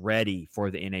players ready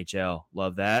for the NHL.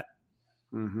 Love that.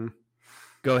 Mm-hmm.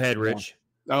 Go ahead, Rich.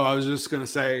 Oh, I was just going to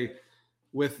say,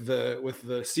 with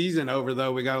the season over,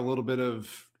 though, we got a little bit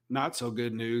of not so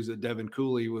good news that Devin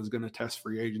Cooley was going to test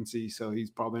free agency, so he's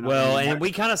probably not. Well, and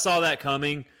we kind of saw that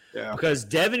coming because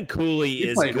Devin Cooley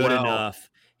is good enough.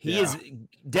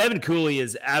 Devin Cooley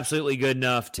is absolutely good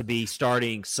enough to be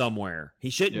starting somewhere. He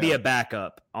shouldn't be a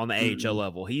backup on the AHL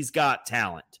level. He's got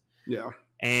talent. Yeah.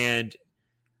 And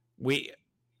we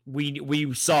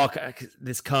saw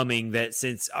this coming, that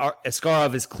since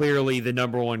Askarov is clearly the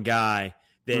number one guy,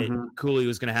 that Cooley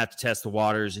was going to have to test the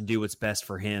waters and do what's best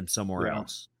for him somewhere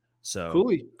else. So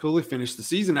Cooley finished the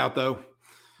season out, though.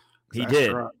 He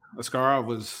did. Askarov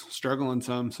was struggling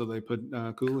some, so they put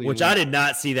Cooley. Which I did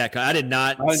not see that. I did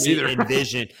not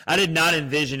envision. I did not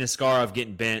envision Askarov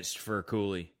getting benched for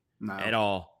Cooley at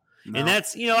all. No. And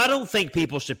that's, I don't think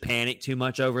people should panic too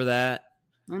much over that.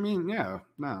 I mean,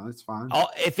 it's fine.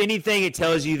 If anything, it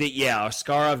tells you that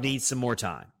Askarov needs some more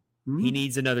time. Mm-hmm. He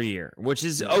needs another year, which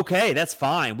is okay. That's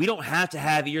fine. We don't have to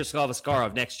have Yaroslav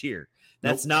Askarov next year.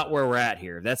 That's not where we're at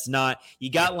here. That's not – you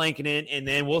got Lankinen, and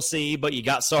then we'll see, but you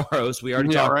got Saros. We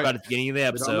already talked about at the beginning of the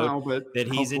episode that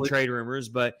he's in trade rumors.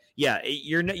 But,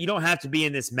 you don't have to be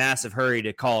in this massive hurry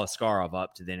to call Askarov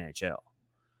up to the NHL.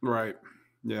 Right.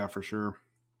 Yeah, for sure.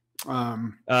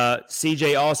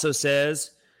 CJ also says,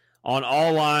 on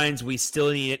all lines, we still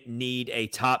need a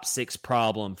top 6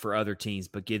 problem for other teams,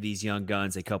 but give these young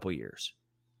guns a couple years.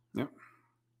 Yep.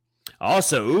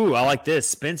 Also, I like this.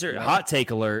 Spencer, hot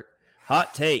take alert.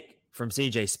 Hot take from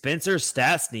CJ. Spencer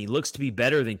Stastny looks to be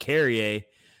better than Carrier,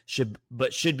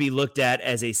 but should be looked at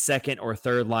as a second or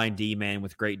third line D-man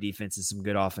with great defense and some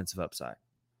good offensive upside.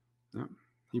 Yep.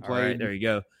 He played. All right, there you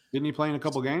go. Didn't he play in a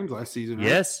couple games last season? Right?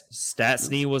 Yes.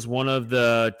 Stastny was one of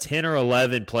the 10 or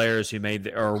 11 players who made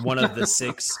or one of the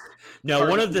 6. No,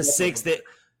 one of the 6 that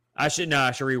I should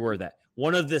reword that.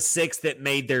 One of the 6 that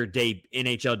made their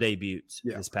NHL debuts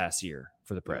this past year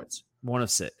for the Preds. One of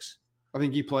 6. I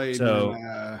think he played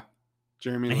when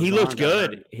Jeremy. And he looked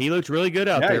good. He looked really good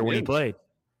out there when he played.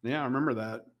 Yeah, I remember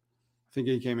that. I think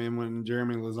he came in when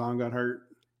Jeremy Lazon got hurt.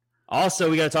 Also,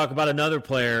 we got to talk about another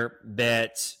player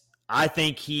that I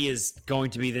think he is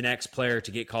going to be the next player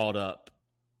to get called up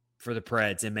for the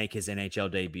Preds and make his NHL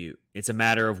debut. It's a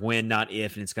matter of when, not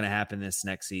if, and it's going to happen this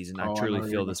next season. I truly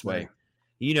feel this way.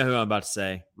 You know who I'm about to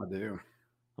say. I do.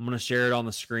 I'm going to share it on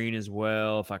the screen as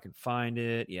well if I can find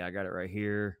it. Yeah, I got it right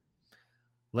here.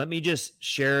 Let me just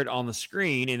share it on the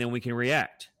screen, and then we can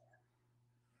react.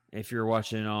 If you're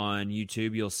watching on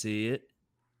YouTube, you'll see it.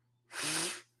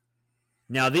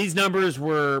 Now, these numbers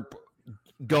were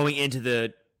going into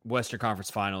the Western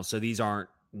Conference Finals, so these aren't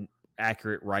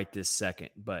accurate right this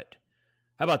second. But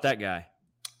how about that guy?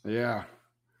 Yeah.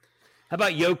 How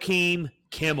about Joakim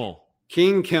Kimmel?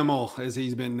 King Kimmel, as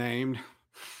he's been named.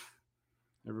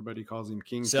 Everybody calls him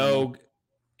King Kimmel.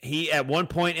 He, at one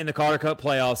point in the Calder Cup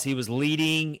playoffs, he was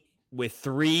leading with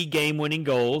 3 game-winning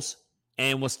goals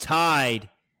and was tied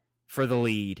for the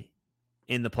lead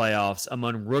in the playoffs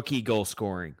among rookie goal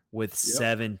scoring with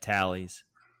 7 tallies.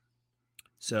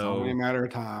 So it's only a matter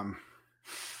of time.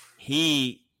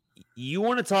 You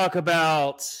want to talk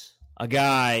about a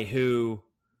guy who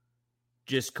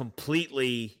just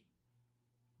completely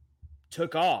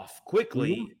took off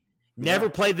quickly,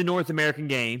 never played the North American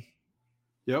game.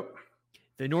 Yep.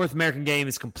 The North American game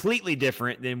is completely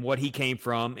different than what he came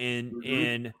from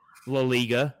in La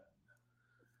Liga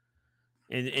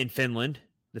in Finland,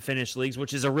 the Finnish leagues,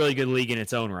 which is a really good league in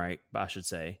its own right, I should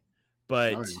say.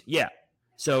 But,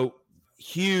 so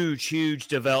huge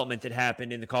development that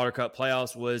happened in the Calder Cup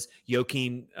playoffs was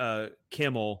Joachim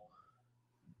Kimmel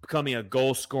becoming a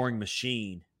goal-scoring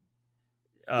machine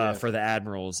for the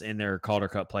Admirals in their Calder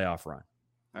Cup playoff run.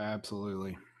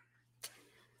 Absolutely.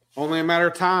 Only a matter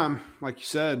of time, like you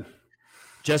said.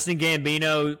 Justin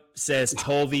Gambino says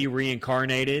Tolvey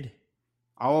reincarnated.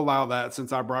 I'll allow that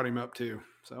since I brought him up too.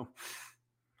 So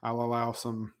I'll allow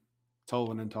some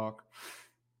Tolvanen talk.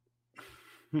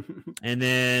 And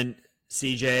then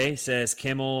CJ says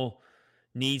Kimmel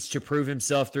needs to prove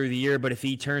himself through the year, but if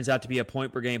he turns out to be a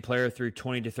point-per-game player through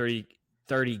 20 to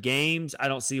 30 games, I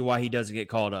don't see why he doesn't get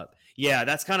called up. Yeah,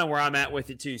 that's kind of where I'm at with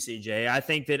it too, CJ. I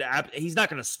think that he's not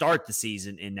going to start the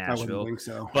season in Nashville. I wouldn't think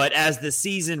so. But as the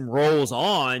season rolls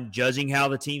on, judging how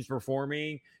the team's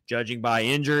performing, judging by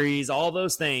injuries, all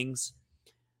those things,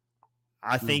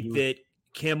 I think that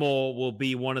Kimmel will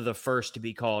be one of the first to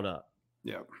be called up.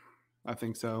 Yep. I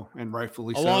think so, and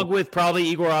rightfully so. Along with probably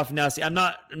Igor Afanasiev. I'm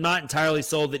not entirely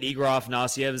sold that Igor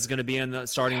Afanasiev is going to be in the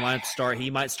starting lineup to start. He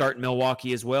might start in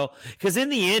Milwaukee as well, because in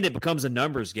the end, it becomes a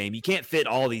numbers game. You can't fit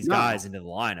all these guys into the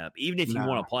lineup, even if you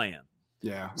want to play them.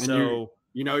 Yeah. And so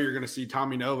you're going to see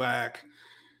Tommy Novak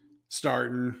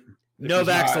starting.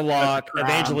 Novak's a lock.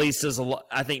 Evangelista's a lock.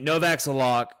 I think Novak's a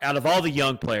lock. Out of all the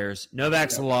young players,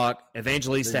 Novak's a lock.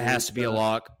 Evangelista has to be a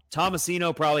lock.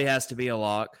 Tomasino probably has to be a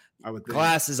lock. I would think.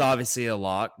 Glass is obviously a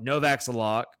lock. Novak's a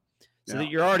lock. So that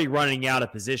you're already running out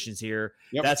of positions here.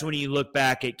 Yep. That's when you look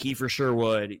back at Kiefer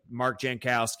Sherwood, Mark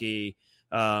Jankowski,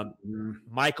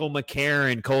 Michael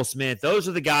McCarron, Cole Smith. Those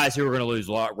are the guys who are going to lose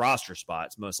roster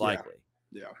spots most likely.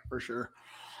 Yeah, for sure.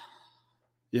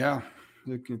 Yeah,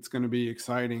 it's going to be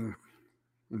exciting.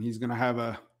 And he's going to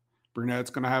have Brunette's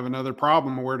going to have another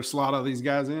problem of where to slot all these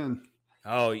guys in.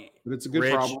 Oh, but it's a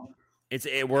good problem.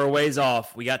 We're a ways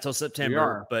off. We got till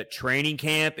September, but training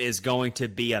camp is going to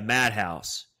be a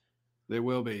madhouse. They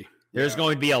will be. There's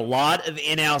going to be a lot of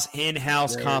in-house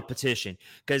competition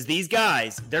because these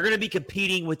guys, they're going to be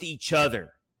competing with each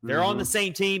other. They're on the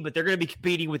same team, but they're going to be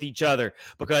competing with each other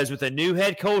because with a new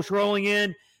head coach rolling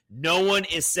in, no one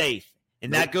is safe.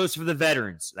 And that goes for the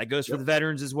veterans. That goes for the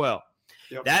veterans as well.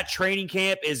 That training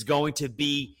camp is going to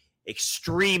be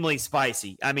extremely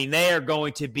spicy. I mean, they are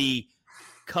going to be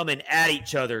coming at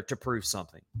each other to prove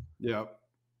something. Yep.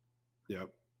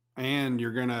 And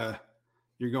you're going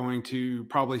to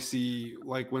probably see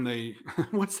like when they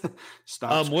what's the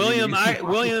stop William,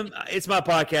 it's my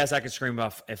podcast. I can scream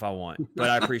off if I want, but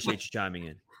I appreciate you chiming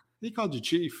in. He called you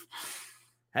Chief.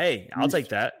 Hey, I'll take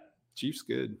that. Chief's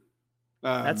good.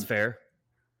 That's fair.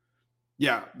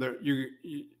 Yeah,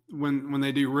 when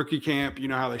they do rookie camp, you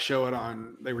know how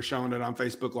they were showing it on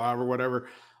Facebook Live or whatever.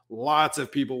 Lots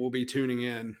of people will be tuning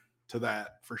in to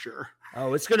that for sure.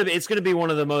 Oh, it's gonna be one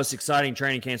of the most exciting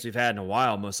training camps we've had in a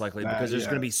while, most likely, because there's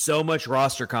gonna be so much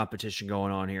roster competition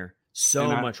going on here.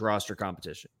 Much roster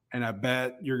competition. And I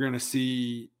bet you're gonna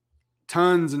see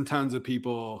tons and tons of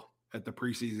people at the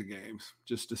preseason games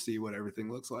just to see what everything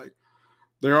looks like.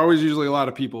 There are always usually a lot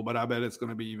of people, but I bet it's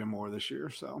gonna be even more this year.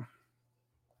 So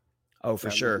oh,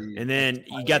 for sure. And then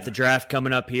you got the draft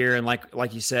coming up here. And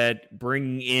like you said,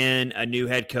 bringing in a new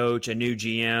head coach, a new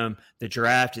GM, the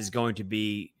draft is going to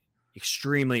be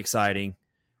extremely exciting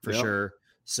for sure.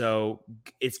 So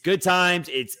it's good times.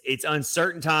 It's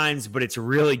uncertain times, but it's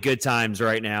really good times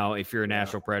right now. If you're a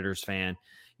Nashville Predators fan,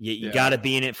 you got to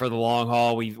be in it for the long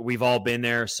haul. We've all been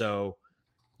there. So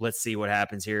let's see what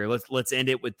happens here. Let's end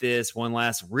it with this one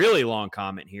last really long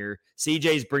comment here.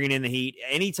 CJ's bringing in the heat.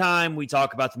 Anytime we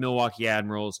talk about the Milwaukee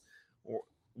Admirals,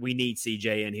 we need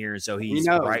CJ in here, and so he's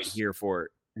right here for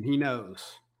it. And he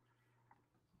knows.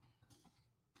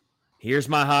 Here's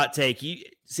my hot take.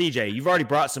 CJ, you've already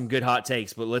brought some good hot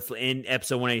takes, but let's end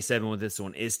episode 187 with this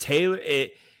one.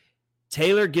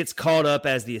 Taylor gets called up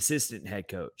as the assistant head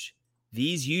coach.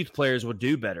 These youth players will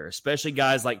do better, especially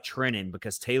guys like Trennan,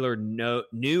 because Taylor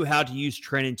knew how to use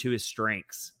Trennan to his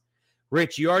strengths.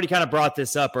 Rich, you already kind of brought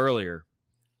this up earlier.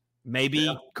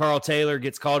 Maybe Carl Taylor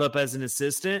gets called up as an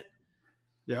assistant.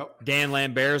 Yep. Dan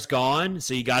Lambert's gone,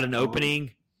 so you got an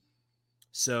opening.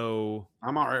 So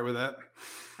I'm all right with that.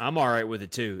 I'm all right with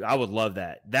it too. I would love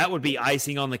that. That would be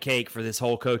icing on the cake for this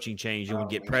whole coaching change and would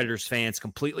get Predators fans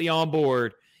completely on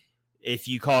board if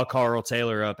you call Carl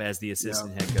Taylor up as the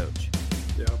assistant head coach.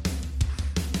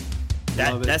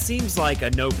 That seems like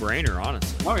a no-brainer,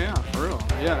 honestly. Oh, yeah, for real.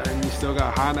 Yeah, and you still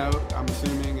got High Note, I'm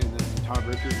assuming, and then Todd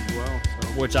Richards as well. So.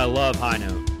 Which I love High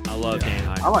Note. I love Dan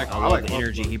High Note. I love the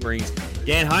energy he brings.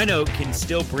 Dan High Note can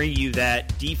still bring you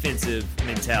that defensive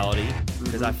mentality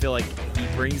because I feel like he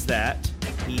brings that.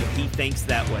 He thinks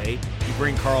that way. You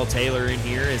bring Carl Taylor in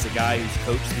here as a guy who's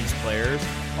coached these players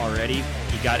already.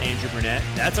 He You've got Andrew Brunette.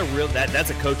 That's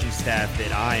a coaching staff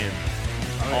that I am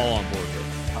all on board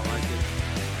with. I like it.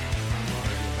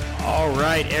 All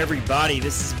right, everybody.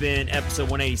 This has been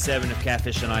episode 187 of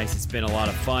Catfish on Ice. It's been a lot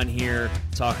of fun here,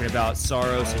 talking about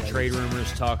Saros and trade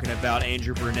rumors, talking about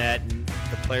Andrew Brunette and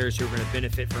the players who are going to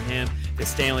benefit from him. The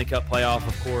Stanley Cup playoff,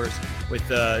 of course, with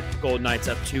the Golden Knights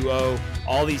up 2-0.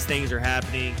 All these things are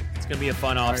happening. It's going to be a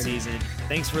fun offseason.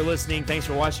 Thanks for listening. Thanks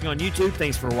for watching on YouTube.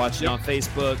 Thanks for watching on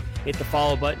Facebook. Hit the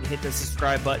follow button. Hit the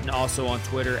subscribe button. Also on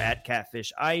Twitter at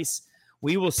Catfish Ice.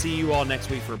 We will see you all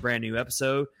next week for a brand new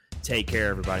episode. Take care,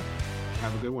 everybody.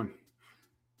 Have a good one.